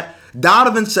spat.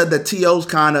 Donovan said that T.O.'s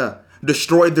kind of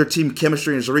destroyed their team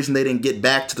chemistry and is the reason they didn't get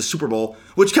back to the Super Bowl,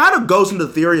 which kind of goes into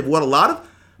the theory of what a lot of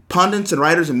pundits and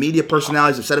writers and media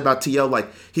personalities have said about T.O., like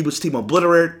he was team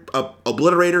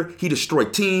obliterator, he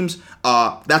destroyed teams,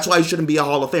 that's why he shouldn't be a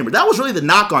Hall of Famer. That was really the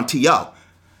knock on T.O.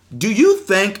 Do you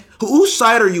think, whose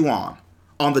side are you on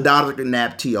the Donovan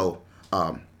McNabb T.O.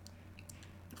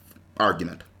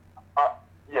 Argument?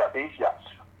 Yes.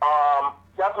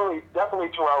 Definitely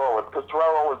Terrell Owens, because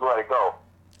Terrell Owens let it go.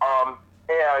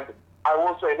 And I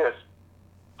will say this,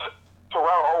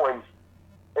 Terrell Owens,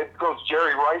 it goes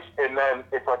Jerry Rice, and then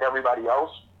it's like everybody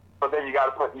else. But then you got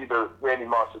to put either Randy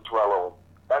Moss or Terrell Owens.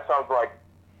 That sounds like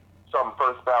some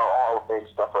first ballot Hall of Fame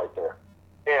stuff right there.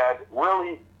 And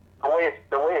really,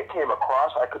 the way it came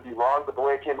across, I could be wrong, but the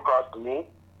way it came across to me,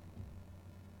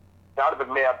 Donovan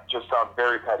McNabb just sounded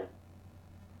very petty.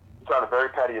 He sounded very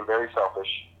petty and very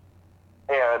selfish.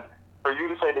 And for you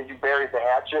to say that you buried the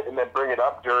hatchet and then bring it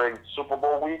up during Super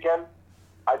Bowl weekend,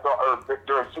 or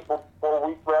during Super Bowl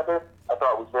week rather, I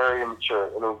thought it was very immature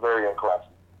and it was very unclassy.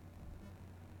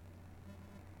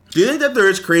 Do you think that there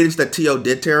is credence that T.O.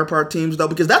 did tear apart teams, though?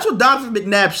 Because that's what Donovan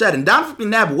McNabb said, and Donovan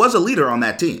McNabb was a leader on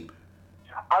that team.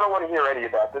 I don't want to hear any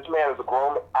of that. This man is a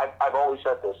grown... I've always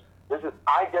said this.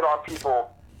 I get on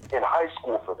people in high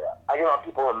school for that. I get on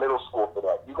people in middle school for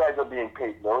that. You guys are being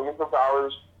paid millions of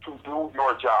dollars to do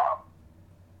your job.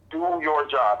 Do your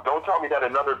job. Don't tell me that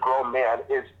another grown man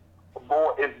is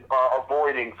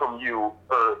avoiding from you,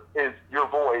 or is your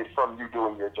void from you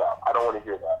doing your job. I don't want to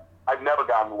hear that. I've never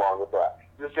gotten along with that.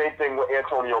 The same thing with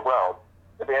Antonio Brown.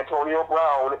 If Antonio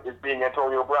Brown is being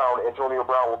Antonio Brown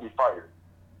will be fired.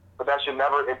 But that should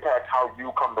never impact how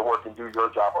you come to work and do your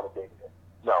job on a day-to-day.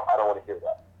 No, I don't want to hear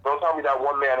that. Don't tell me that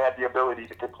one man had the ability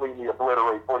to completely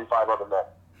obliterate 45 other men.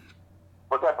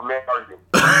 What type of man are you?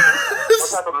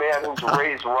 What type of man who's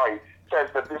raised right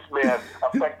says that this man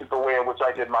affected the way in which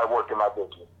I did my work in my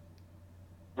business?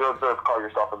 You don't deserve to call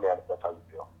yourself a man if that's how you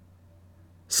feel.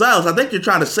 Silas, I think you're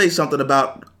trying to say something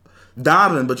about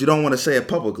Donovan, but you don't want to say it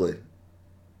publicly.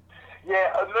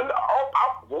 Yeah,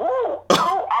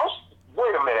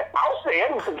 wait a minute. I'll say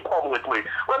anything publicly.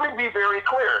 Let me be very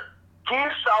clear. He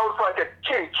sounds like a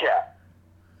kitty cat.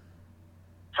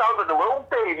 sounds like a little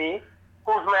baby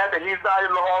who's mad that he's not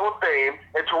in the Hall of Fame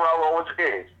and Terrell Owens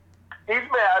is. He's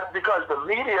mad because the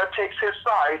media takes his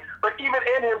side, but even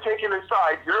in him taking his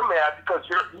side, you're mad because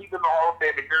he's in the Hall of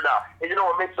Fame and you're not. And you know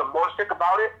what makes him more sick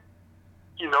about it?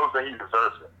 He knows that he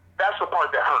deserves it. That's the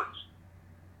part that hurts.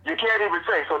 You can't even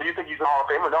say, so do you think he's in the Hall of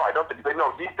Fame? No, I don't think he's.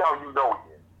 No, deep down you know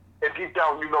he is. And deep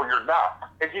down you know you're not.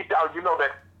 And deep down you know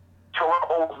that Terrell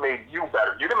Owens made you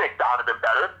better. You didn't make Donovan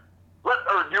better.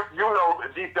 You know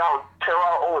deep down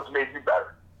Terrell Owens made you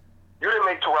better. You didn't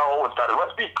make Terrell Owens better.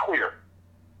 Let's be clear.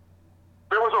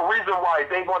 There was a reason why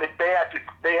they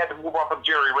had to move off of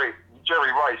Jerry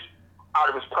Rice out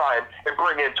of his prime and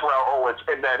bring in Terrell Owens,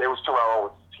 and then it was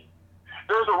Terrell Owens' team.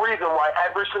 There's a reason why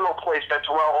every single place that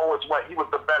Terrell Owens went, he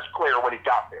was the best player when he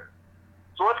got there.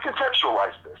 So let's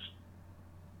contextualize this.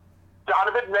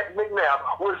 Donovan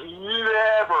McNabb was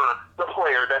never the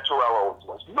player that Terrell Owens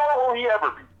was. Nor will he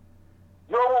ever be.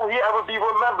 Nor will he ever be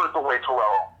remembered the way Terrell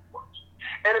Owens was.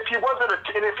 And if he was a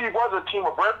team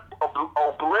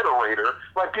obliterator,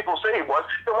 like people say he was,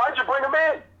 then why'd you bring him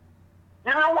in?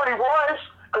 You knew what he was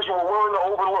because you were willing to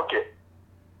overlook it.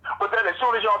 But then as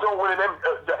soon as y'all don't win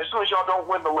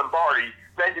the Lombardi,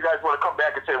 then you guys want to come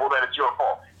back and say, well, then it's your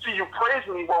fault. See, you praise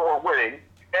me when we're winning,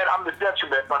 and I'm the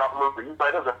detriment when I'm losing.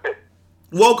 That doesn't fit.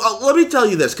 Well, let me tell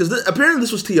you this, because apparently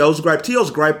this was T.O.'s gripe.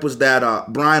 T.O.'s gripe was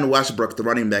that Brian Westbrook, the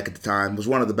running back at the time, was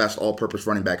one of the best all-purpose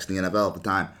running backs in the NFL at the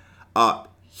time.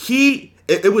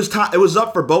 It was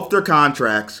up for both their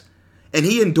contracts, and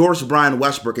he endorsed Brian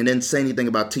Westbrook and didn't say anything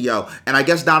about T.O. And I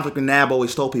guess Donovan McNabb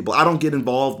always told people, I don't get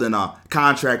involved in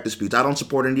contract disputes. I don't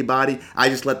support anybody. I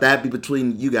just let that be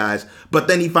between you guys. But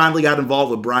then he finally got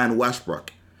involved with Brian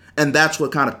Westbrook, and that's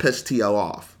what kind of pissed T.O.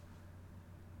 off.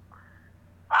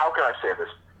 How can I say this?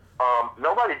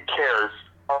 Nobody cares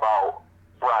about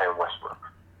Brian Westbrook.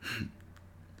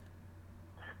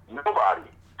 Nobody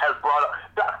has brought up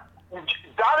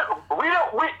Donovan. We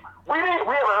haven't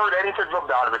heard anything from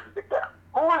Donovan McNabb.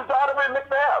 Who is Donovan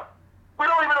McNabb? We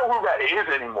don't even know who that is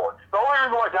anymore. The only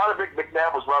reason why Donovan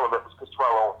McNabb was relevant was because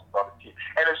Terrell Owens was on the team.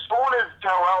 And as soon as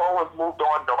Terrell Owens moved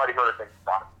on, nobody heard a thing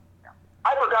from Donovan McNabb.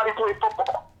 I forgot he played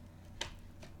football.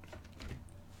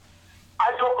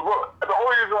 The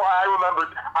only reason why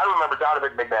I remember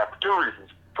Donovan McNabb for two reasons.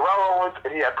 Terrell Owens,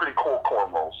 and he had pretty cool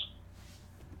cornrows.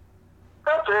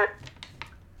 That's it.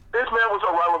 This man was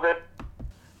irrelevant.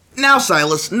 Now,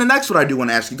 Silas, the next one I do want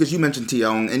to ask you, because you mentioned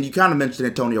T.O. and you kind of mentioned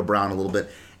Antonio Brown a little bit.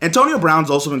 Antonio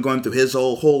Brown's also been going through his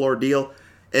whole ordeal,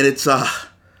 and it's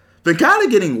been kind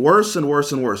of getting worse and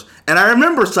worse and worse. And I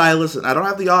remember, Silas, and I don't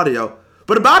have the audio,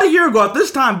 but about a year ago at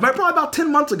this time, probably about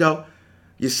 10 months ago,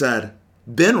 you said,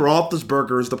 Ben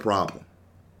Roethlisberger is the problem.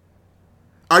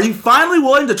 Are you finally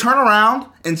willing to turn around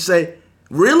and say,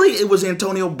 really, it was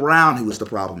Antonio Brown who was the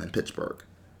problem in Pittsburgh?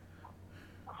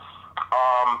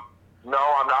 No,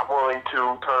 I'm not willing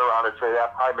to turn around and say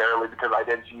that primarily because I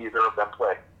didn't see either of them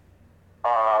play.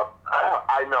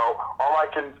 I know all I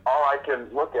can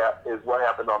look at is what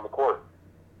happened on the court,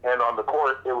 and on the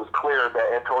court it was clear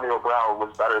that Antonio Brown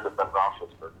was better than Ben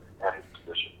Roethlisberger at his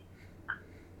position.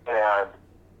 And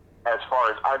as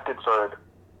far as I'm concerned,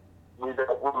 we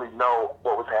don't really know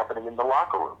what was happening in the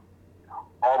locker room.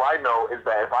 All I know is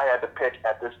that if I had to pick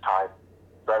at this time,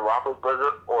 Ben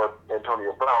Roethlisberger or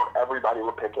Antonio Brown, everybody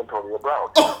would pick Antonio Brown.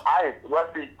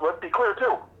 Let's be clear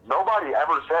too. Nobody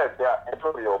ever said that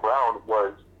Antonio Brown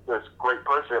was this great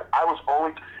person. I'm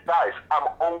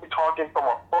only talking from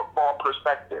a football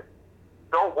perspective.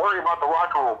 Don't worry about the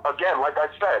locker room. Again, like I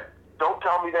said, don't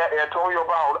tell me that Antonio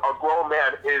Brown, a grown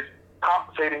man, is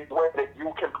compensating the way that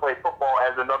you can play football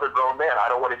as another grown man. I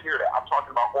don't want to hear that. I'm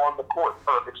talking about on the court,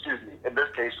 in this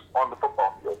case, on the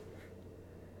football field.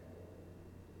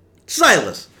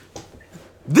 Silas,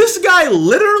 this guy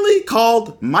literally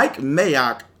called Mike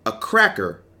Mayock a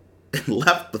cracker and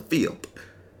left the field.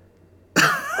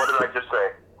 What did I just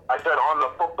say? I said on the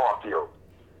football field.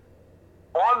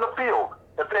 On the field.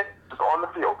 That's it. Just on the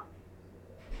field.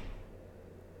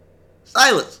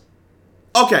 Silas,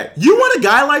 okay, you want a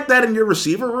guy like that in your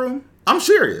receiver room? I'm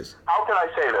serious. How can I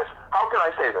say this?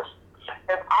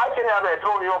 If I can have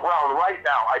Antonio Brown right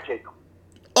now, I take him.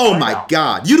 Oh, my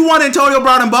God. You want Antonio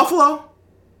Brown in Buffalo?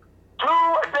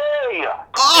 Today.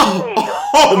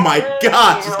 Oh my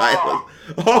God, Silas.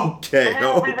 Okay. He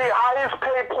will be the highest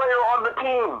paid player on the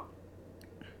team.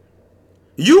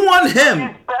 You want him.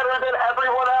 He's better than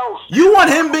everyone else. You want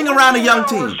him being around a young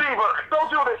team. Receiver. Don't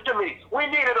do this to me. We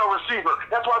needed a receiver.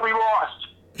 That's why we lost.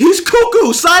 He's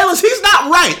cuckoo, Silas. He's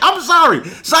not right. I'm sorry.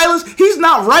 Silas, he's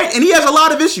not right, and he has a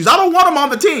lot of issues. I don't want him on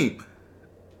the team.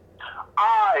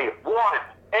 I want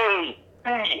A,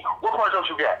 B. What part don't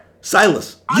you get?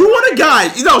 Silas, you want a guy.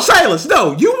 No, Silas,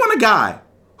 no. You want a guy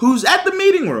who's at the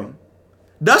meeting room,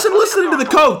 doesn't listen to the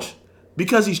coach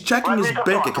because he's checking his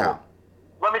bank account.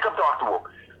 Let me come talk to him.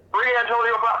 Bring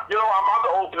Antonio Brown. You know, I'm about to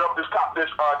open up this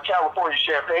California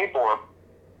champagne for him.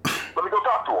 Let me go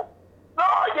talk to him. No,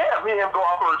 yeah, me and him go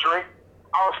out for a drink.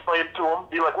 I'll explain it to him.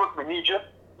 Be like, look, we need you.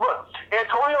 Look,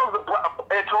 Antonio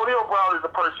Brown is the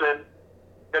person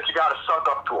that you got to suck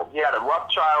up to him. He had a rough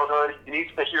childhood. He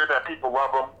needs to hear that people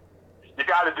love him. You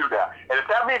got to do that. And if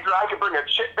that means that I can bring a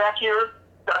chick back here,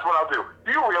 that's what I'll do.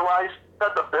 Do you realize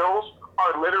that the Bills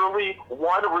are literally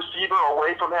one receiver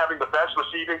away from having the best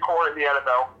receiving core in the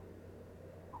NFL?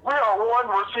 We are one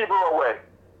receiver away.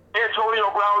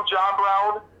 Antonio Brown, John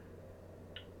Brown.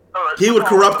 He would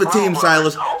corrupt the team,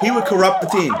 Silas. He would corrupt the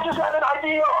team. I just had an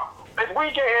idea. If we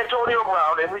get Antonio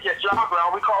Brown and we get John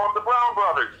Brown, we call them the Brown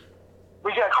brothers.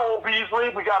 We got Cole Beasley.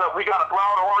 We got a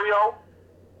Brown Oreo.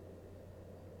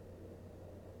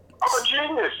 I'm a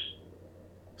genius.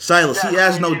 Silas, he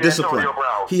has no discipline.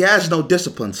 He has no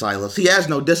discipline, Silas. He has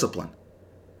no discipline.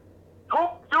 Who?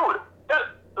 Dude,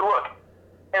 look.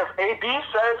 If AB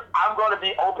says, I'm going to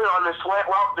be open on this slant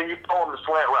route, then you throw him the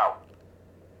slant route.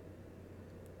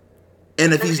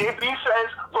 And if he's... AB says,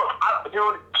 look,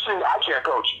 dude, see, I can't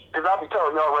coach. Because I'll be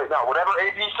telling y'all right now, whatever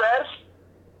AB says...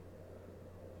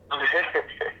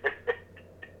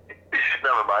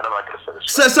 Never mind, I'm not going to say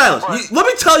this. Silas, let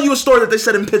me tell you a story that they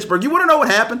said in Pittsburgh. You want to know what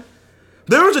happened?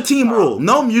 There was a team rule,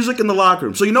 no music in the locker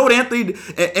room. So you know what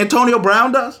Antonio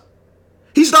Brown does?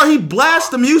 He blasts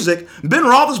the music. Ben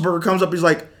Roethlisberger comes up, he's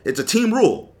like, it's a team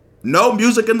rule. No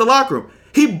music in the locker room.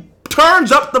 He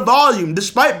turns up the volume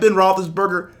despite Ben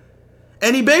Roethlisberger.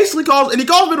 And he basically calls Ben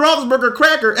Roethlisberger a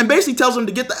cracker and basically tells him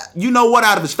to get the you-know-what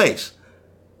out of his face.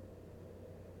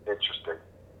 Interesting.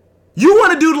 You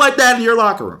want a dude like that in your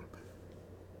locker room?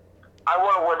 I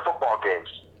want to win football games.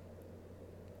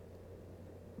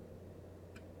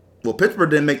 Well, Pittsburgh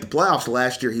didn't make the playoffs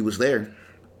last year he was there.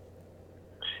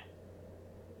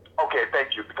 Okay,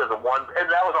 thank you, because of one, and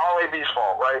that was all AB's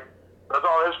fault, right? That's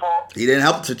all his fault? He didn't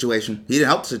help the situation.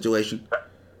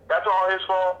 That's all his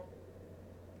fault?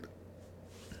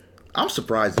 I'm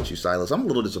surprised at you, Silas. I'm a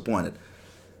little disappointed.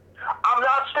 I'm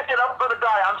not sticking up for the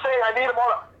guy. I'm saying I need him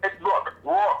on.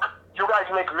 Look, you guys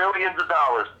make millions of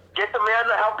dollars. Get the man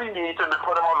the help he needs and then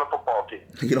put him on the football team.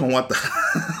 You don't want the...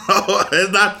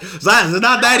 It's not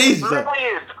that easy.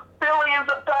 Billions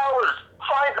of dollars.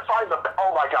 Find the...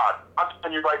 Oh, my God. I'm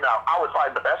telling you right now, I would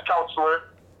find the best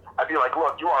counselor. I'd be like,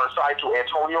 look, you are assigned to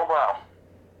Antonio Brown.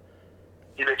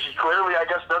 He clearly, I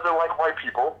guess, doesn't like white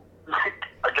people.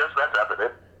 I guess that's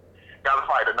evident. Gotta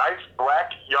find a nice,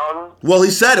 black, young... Well,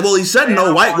 he said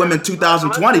no white women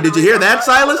 2020. Did you hear that,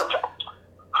 Silas?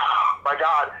 My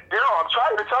God. Daryl, I'm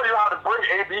trying to tell you how to bring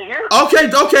AB here. Okay.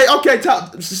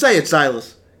 Say it,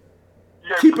 Silas.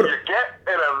 You get an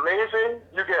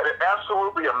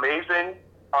absolutely amazing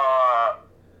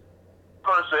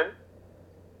person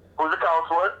who's a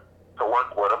counselor to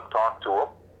work with him, talk to him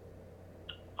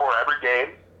for every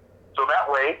game. So that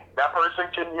way, that person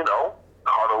can, cuddle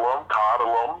him,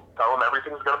 tell him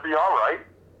everything's going to be all right.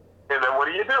 And then what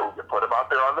do? You put him out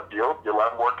there on the field. You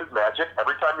let him work his magic.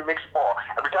 Every time he makes a ball,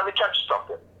 every time he catches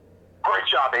something. Great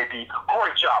job, AB.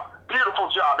 Great job.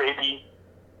 Beautiful job, AB.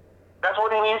 That's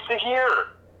what he needs to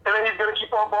hear. And then he's going to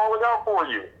keep on balling out for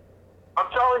you.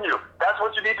 I'm telling you, that's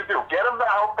what you need to do. Get him the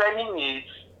help that he needs,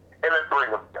 and then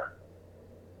bring him there.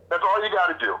 That's all you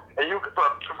got to do. And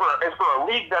for a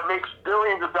league that makes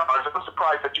billions of dollars, I'm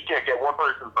surprised that you can't get one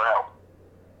person for help.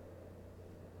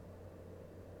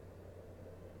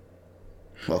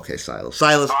 Okay, Silas.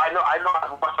 I know I've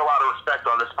lost a lot of respect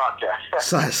on this podcast.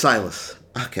 Silas.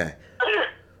 Okay.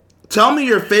 Tell me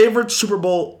your favorite Super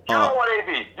Bowl. You don't want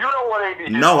AB.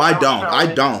 No, I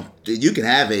don't. You can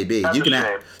have AB. That's you can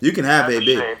have That's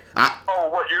AB.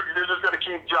 What? You're just gonna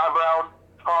keep John Brown?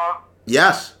 Huh?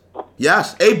 Yes.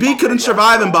 AB couldn't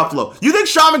survive in Buffalo. You think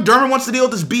Sean McDermott wants to deal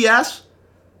with this BS?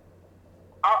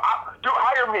 Dude,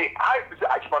 hire me. I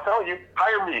keep on telling you,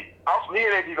 hire me. Me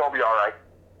and AB gonna be all right.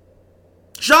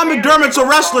 Sean McDermott's a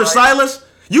wrestler, Silas.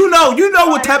 You know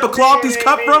what type of cloth he's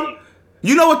cut from?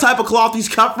 You know what type of cloth he's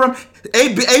cut from?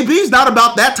 AB's not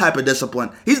about that type of discipline.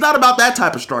 He's not about that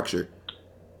type of structure.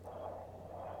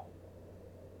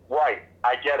 Right.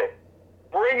 I get it.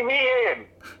 Bring me in.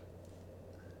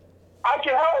 I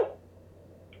can help.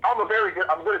 I'm good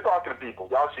at talking to people.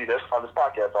 Y'all see this on this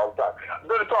podcast all the time. I'm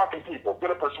good at talking to people.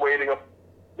 Good at persuading them.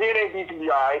 Me and AB can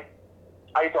be all right.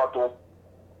 I can talk to them.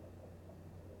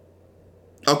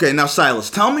 Okay, now Silas,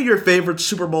 tell me your favorite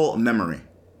Super Bowl memory.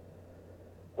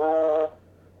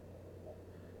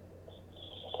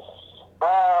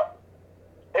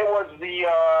 It was the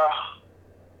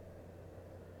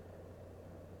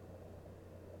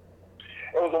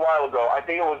it was a while ago. I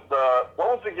think it was what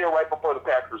was the year right before the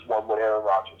Packers won with Aaron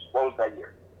Rodgers? What was that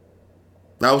year?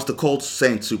 That was the Colts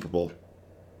Saints Super Bowl.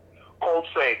 Colts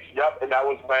Saints. Yep, and that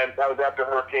was after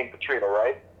Hurricane Katrina,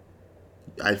 right?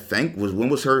 I think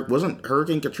wasn't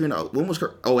Hurricane Katrina? When was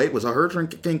 08? Was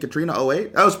Hurricane Katrina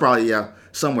 08? That was probably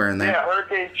somewhere in there. Yeah,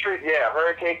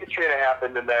 Hurricane Katrina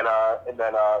happened, and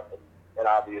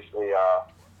obviously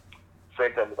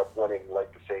Saints ended up winning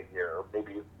like the same year, or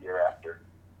maybe the year after.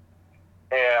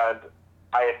 And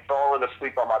I had fallen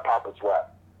asleep on my papa's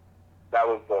lap. That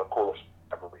was the coolest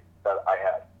memory that I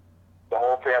had. The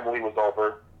whole family was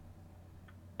over,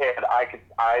 and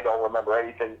I don't remember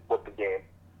anything with the game.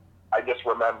 I just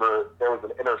remember there was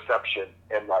an interception,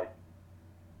 and like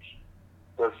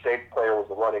the same player was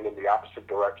running in the opposite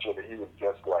direction, and he was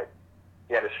just like,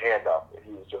 he had his hand up, and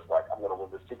he was just like, I'm going to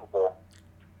win this Super Bowl.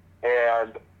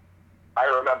 And I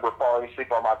remember falling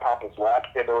asleep on my papa's lap,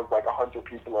 and there was like 100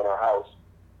 people in our house,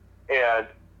 and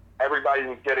everybody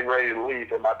was getting ready to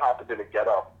leave, and my papa didn't get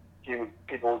up.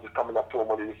 People were just coming up to him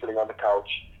when he was sitting on the couch,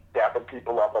 dapping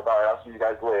people up, like, all right, I'll see you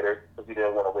guys later, because he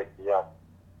didn't want to wake me up.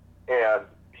 And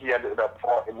he ended up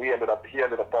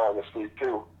falling asleep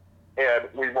too. And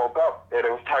we woke up, and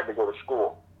it was time to go to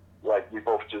school. Like, we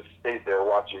both just stayed there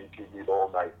watching TV the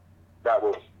whole night. That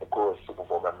was the coolest Super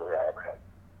Bowl memory I ever had.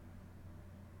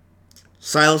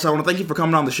 Silas, I want to thank you for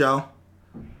coming on the show.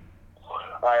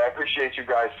 I appreciate you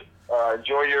guys.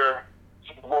 Enjoy your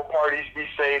Super Bowl parties. Be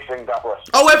safe, and God bless.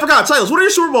 Oh, wait, I forgot. Silas, what are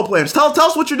your Super Bowl plans? Tell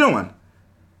us what you're doing.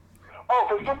 Oh,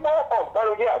 for Super Bowl? Oh, by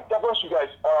the way, yeah, God bless you guys.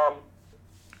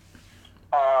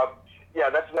 Yeah,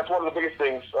 that's one of the biggest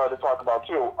things to talk about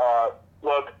too.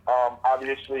 Look,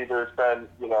 obviously there's been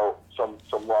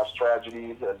some lost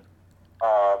tragedies, and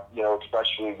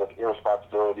especially with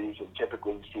irresponsibilities, and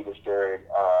typically you see this during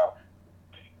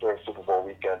Super Bowl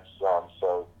weekends.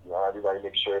 So everybody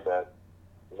make sure that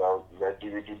you guys do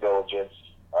your due diligence.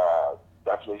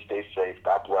 Definitely stay safe.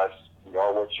 God bless. We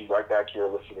all want you right back here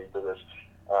listening to this,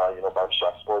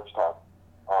 Barbershop Sports Talk,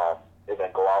 and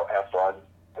then go out, have fun.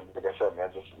 And like I said,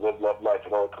 man, just live, love life.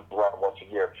 It only comes around once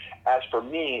a year. As for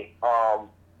me, I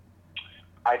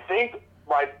think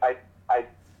my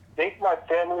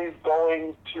family's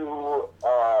going to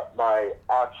my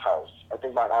aunt's house. I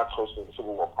think my aunt's hosting a Super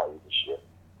Bowl party this year.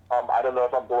 I don't know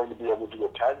if I'm going to be able to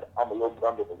attend. I'm a little bit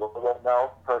under the weather right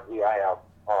now. Currently, I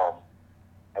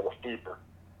have a fever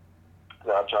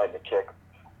that I'm trying to kick,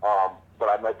 but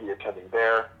I might be attending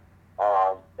there.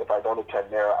 If I don't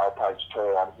attend there, I'll probably just turn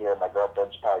it on here. My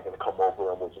girlfriend's probably going to come over,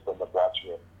 and we'll just end up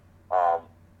watching it.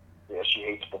 She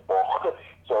hates football,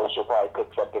 so she'll probably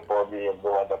cook something for me, and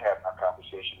we'll end up having our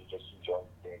conversation and just enjoying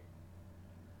the game.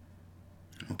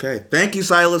 Okay. Thank you,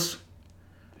 Silas.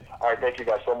 All right. Thank you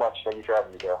guys so much. Thank you for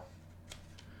having me, Dale.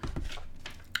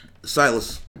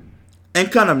 Silas.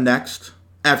 And kind of next,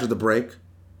 after the break,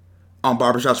 on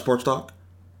Barbershop Sports Talk,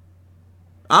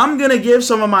 I'm going to give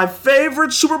some of my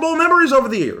favorite Super Bowl memories over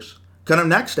the years. Coming up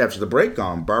next after the break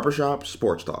on Barbershop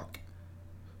Sports Talk.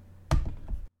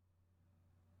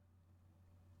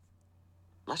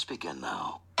 Let's begin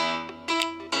now.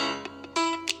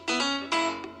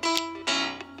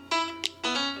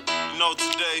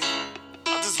 Today,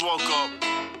 I just woke up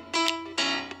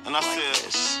and I Like said,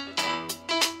 this.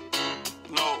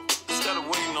 instead of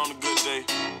waiting on a good day,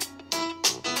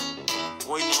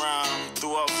 waiting around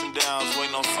through ups and downs,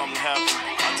 waiting on something to happen,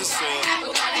 I just said,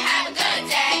 We're gonna have a good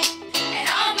day, and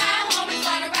all my homies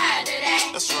gonna ride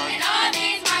today. that's right. And all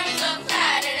these mommies look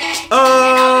fly today.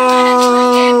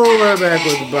 Oh, we're back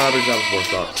with Barbershop Sports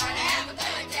Talk.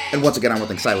 And once again, I want to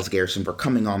thank Silas Garrison for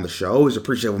coming on the show. Always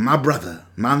appreciate when my brother,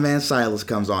 my man Silas,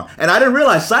 comes on. And I didn't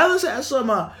realize Silas has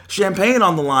some champagne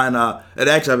on the line. And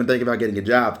actually, I've been thinking about getting a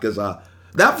job because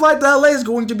that flight to LA is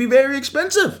going to be very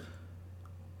expensive.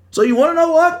 So you want to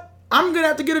know what? I'm going to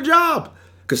have to get a job.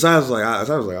 Because Silas was like,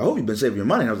 I hope you've been saving your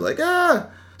money. And I was like, yeah.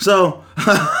 So, but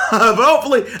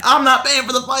hopefully, I'm not paying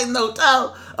for the flight in the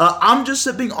hotel. I'm just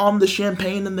sipping on the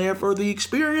champagne in there for the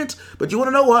experience. But you want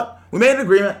to know what? We made an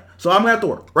agreement, so I'm going to have to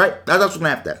work, right? That's what's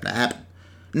going to have to happen.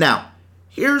 Now,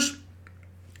 here's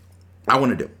what I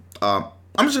want to do. I'm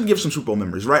just going to give some Super Bowl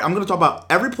memories, right? I'm going to talk about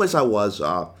every place I was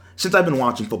since I've been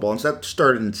watching football. And that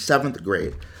started in 7th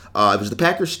grade. It was the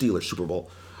Packers-Steelers Super Bowl.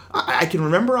 I can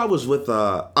remember I was with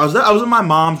I was in my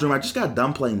mom's room. I just got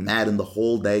done playing Madden the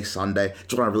whole day Sunday.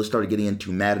 That's when I really started getting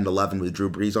into Madden 11 with Drew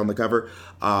Brees on the cover.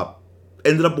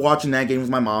 Ended up watching that game with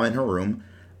my mom in her room.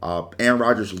 Aaron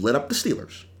Rodgers lit up the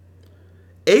Steelers.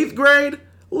 8th grade,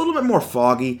 a little bit more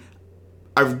foggy.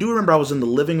 I do remember I was in the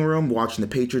living room watching the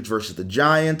Patriots versus the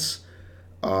Giants.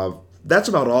 That's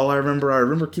about all I remember. I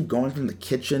remember keep going from the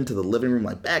kitchen to the living room,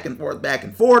 like back and forth, back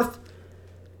and forth.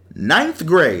 Ninth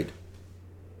grade,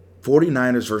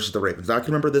 49ers versus the Ravens. I can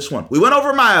remember this one. We went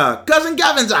over my cousin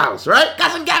Kevin's house, right?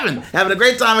 Cousin Kevin. Having a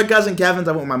great time at cousin Kevin's.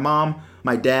 I went with my mom,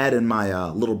 my dad, and my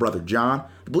little brother John.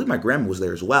 I believe my grandma was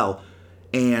there as well.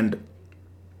 And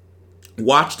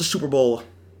watched the Super Bowl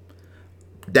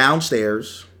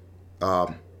downstairs.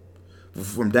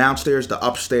 From downstairs to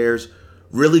upstairs.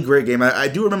 Really great game. I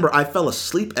do remember I fell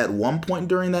asleep at one point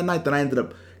during that night. Then I ended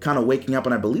up kind of waking up,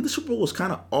 and I believe the Super Bowl was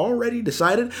kind of already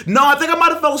decided. No, I think I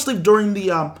might have fell asleep during the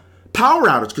power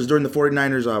outage, because during the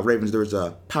 49ers Ravens, there was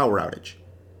a power outage.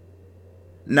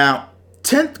 Now,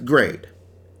 10th grade,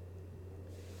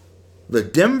 the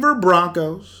Denver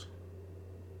Broncos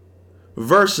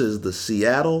versus the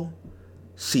Seattle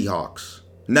Seahawks.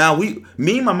 Now,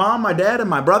 me, my mom, my dad, and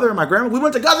my brother, and my grandma, we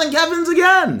went to Cousin Kevin's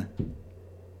again.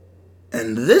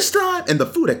 And this time, and the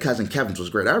food at Cousin Kevin's was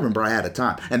great. I remember I had a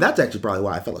time. And that's actually probably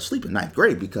why I fell asleep in ninth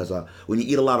grade, because when you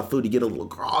eat a lot of food, you get a little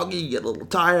groggy, you get a little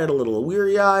tired, a little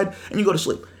weary-eyed, and you go to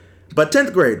sleep. But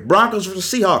 10th grade, Broncos versus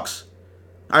Seahawks.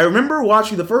 I remember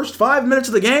watching the first 5 minutes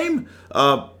of the game.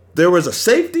 There was a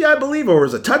safety, I believe, or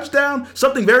was a touchdown.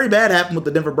 Something very bad happened with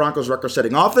the Denver Broncos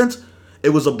record-setting offense. It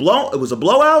was a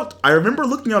blowout. I remember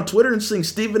looking on Twitter and seeing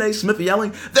Stephen A. Smith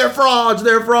yelling, "They're frauds,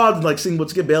 they're frauds," and like seeing what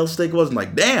Skip Bayless' take was, and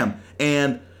like, damn.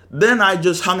 And then I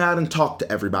just hung out and talked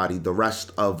to everybody the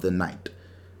rest of the night.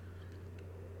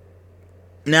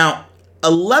 Now,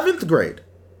 11th grade,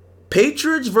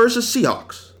 Patriots versus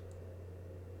Seahawks.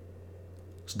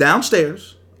 It's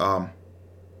downstairs.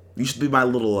 Used to be my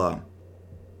little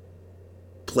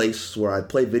place where I'd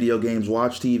play video games,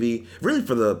 watch TV, really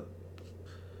for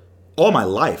all my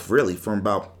life, really, from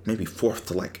about maybe fourth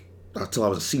to until I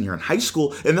was a senior in high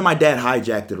school. And then my dad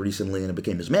hijacked it recently and it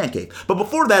became his man cave. But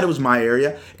before that, it was my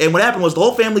area. And what happened was the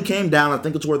whole family came down. I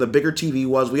think it's where the bigger TV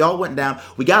was. We all went down.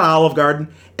 We got Olive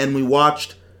Garden and we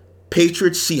watched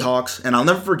Patriots Seahawks. And I'll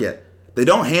never forget, they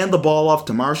don't hand the ball off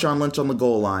to Marshawn Lynch on the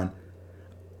goal line.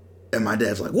 And my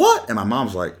dad's like, "What?" And my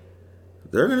mom's like,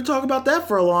 "They're going to talk about that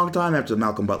for a long time," after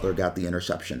Malcolm Butler got the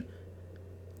interception.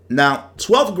 Now,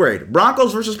 12th grade,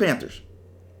 Broncos versus Panthers.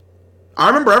 I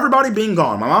remember everybody being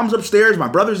gone. My mom's upstairs, my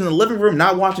brother's in the living room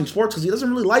not watching sports because he doesn't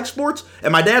really like sports,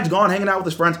 and my dad's gone hanging out with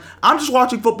his friends. I'm just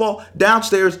watching football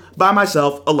downstairs by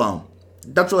myself alone.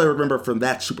 That's what I remember from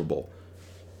that Super Bowl.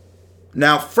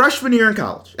 Now, freshman year in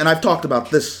college, and I've talked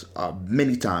about this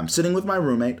many times, sitting with my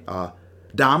roommate,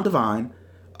 Dom Devine.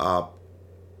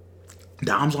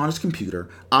 Dom's on his computer.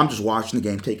 I'm just watching the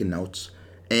game, taking notes,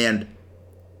 and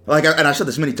I said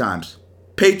this many times,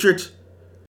 Patriots,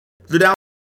 they're down.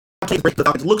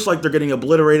 It looks like they're getting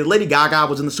obliterated. Lady Gaga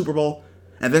was in the Super Bowl,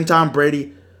 and then Tom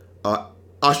Brady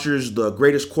ushers the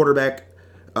greatest quarterback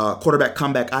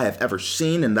comeback I have ever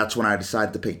seen, and that's when I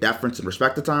decided to pay deference and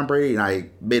respect to Tom Brady, and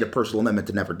I made a personal amendment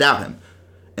to never doubt him.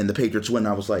 And the Patriots win,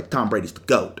 I was like, Tom Brady's the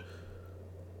GOAT.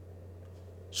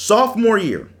 Sophomore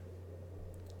year,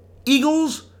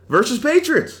 Eagles versus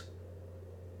Patriots.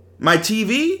 My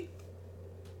TV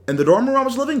in the dorm room I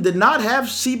was living did not have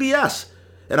CBS.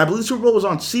 And I believe the Super Bowl was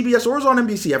on CBS or it was on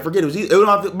NBC. I forget.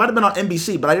 It might have been on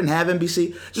NBC, but I didn't have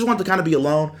NBC. Just wanted to kind of be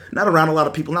alone, not around a lot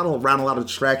of people, not around a lot of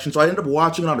distractions. So I ended up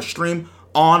watching it on a stream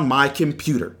on my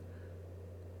computer.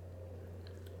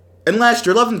 And last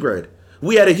year, 11th grade,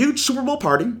 we had a huge Super Bowl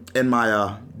party in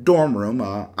my dorm room.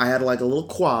 I had like a little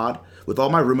quad with all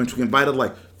my roommates. We invited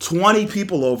like 20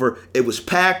 people over. It was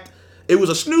packed. It was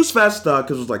a snooze fest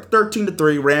because it was like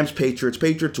 13-3, Rams, Patriots.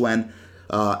 Patriots win.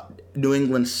 New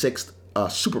England's 6th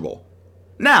Super Bowl.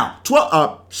 Now,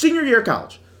 senior year of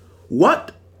college.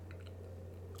 What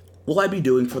will I be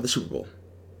doing for the Super Bowl?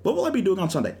 What will I be doing on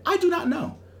Sunday? I do not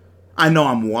know. I know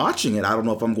I'm watching it. I don't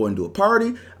know if I'm going to a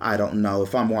party. I don't know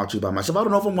if I'm watching by myself. I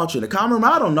don't know if I'm watching in a common room.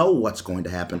 I don't know what's going to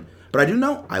happen. But I do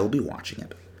know I will be watching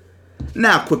it.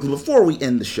 Now, quickly, before we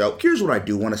end the show, here's what I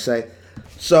do want to say.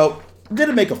 So, I'm going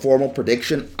to make a formal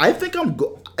prediction. I think and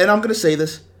I'm going to say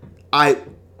this. I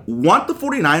want the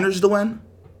 49ers to win,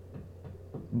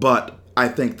 but I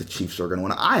think the Chiefs are going to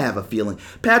win. I have a feeling.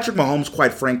 Patrick Mahomes,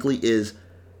 quite frankly, is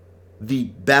the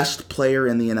best player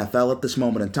in the NFL at this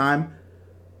moment in time.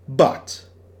 But,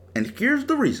 and here's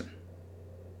the reason.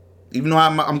 Even though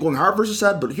I'm going hard versus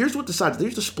head, but here's what decides.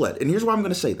 Here's the split. And here's why I'm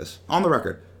going to say this on the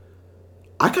record.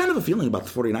 I kind of have a feeling about the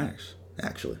 49ers,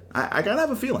 actually. I kind of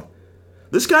have a feeling.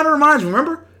 This kind of reminds me,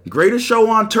 remember? Greatest Show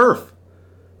on Turf.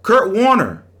 Kurt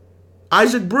Warner.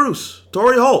 Isaac Bruce.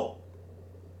 Torrey Holt.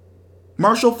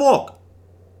 Marshall Faulk.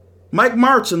 Mike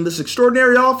Martz in this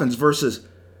extraordinary offense versus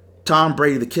Tom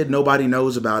Brady, the kid nobody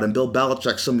knows about, and Bill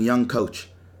Belichick, some young coach.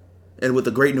 and with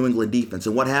a great New England defense.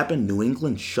 And what happened? New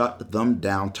England shut them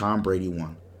down. Tom Brady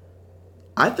won.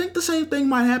 I think the same thing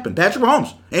might happen. Patrick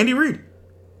Mahomes, Andy Reid.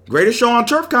 Greatest show on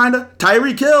turf, kinda.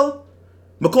 Tyreek Hill,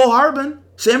 McCole Harbin,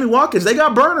 Sammy Watkins. They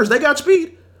got burners. They got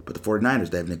speed. But the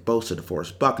 49ers, they have Nick Bosa,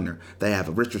 DeForest Buckner. They have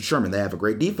a Richard Sherman. They have a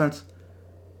great defense.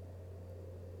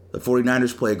 The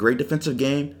 49ers play a great defensive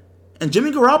game. And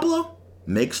Jimmy Garoppolo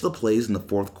makes the plays in the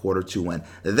fourth quarter to win.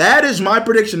 That is my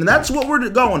prediction, and that's what we're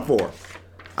going for.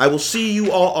 I will see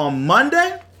you all on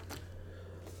Monday.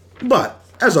 But,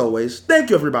 as always, thank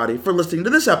you everybody for listening to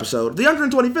this episode, the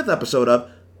 125th episode of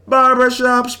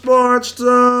Barbershop Sports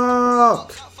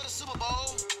Talk. For the Super Bowl,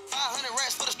 500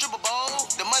 racks for the stripper bowl.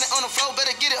 The money on the floor,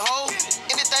 better get it, ho.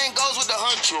 Anything goes with the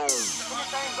huncho.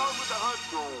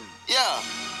 Yeah.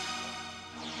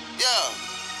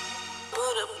 Yeah.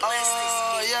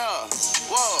 Yeah.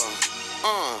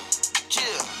 Whoa.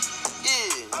 Chill.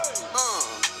 Yeah.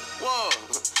 Whoa.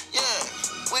 Yeah.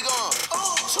 We gone.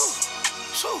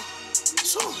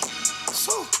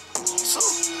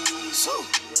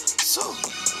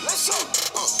 Let's go.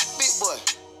 Big boy.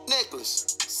 Necklace.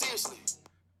 Seriously.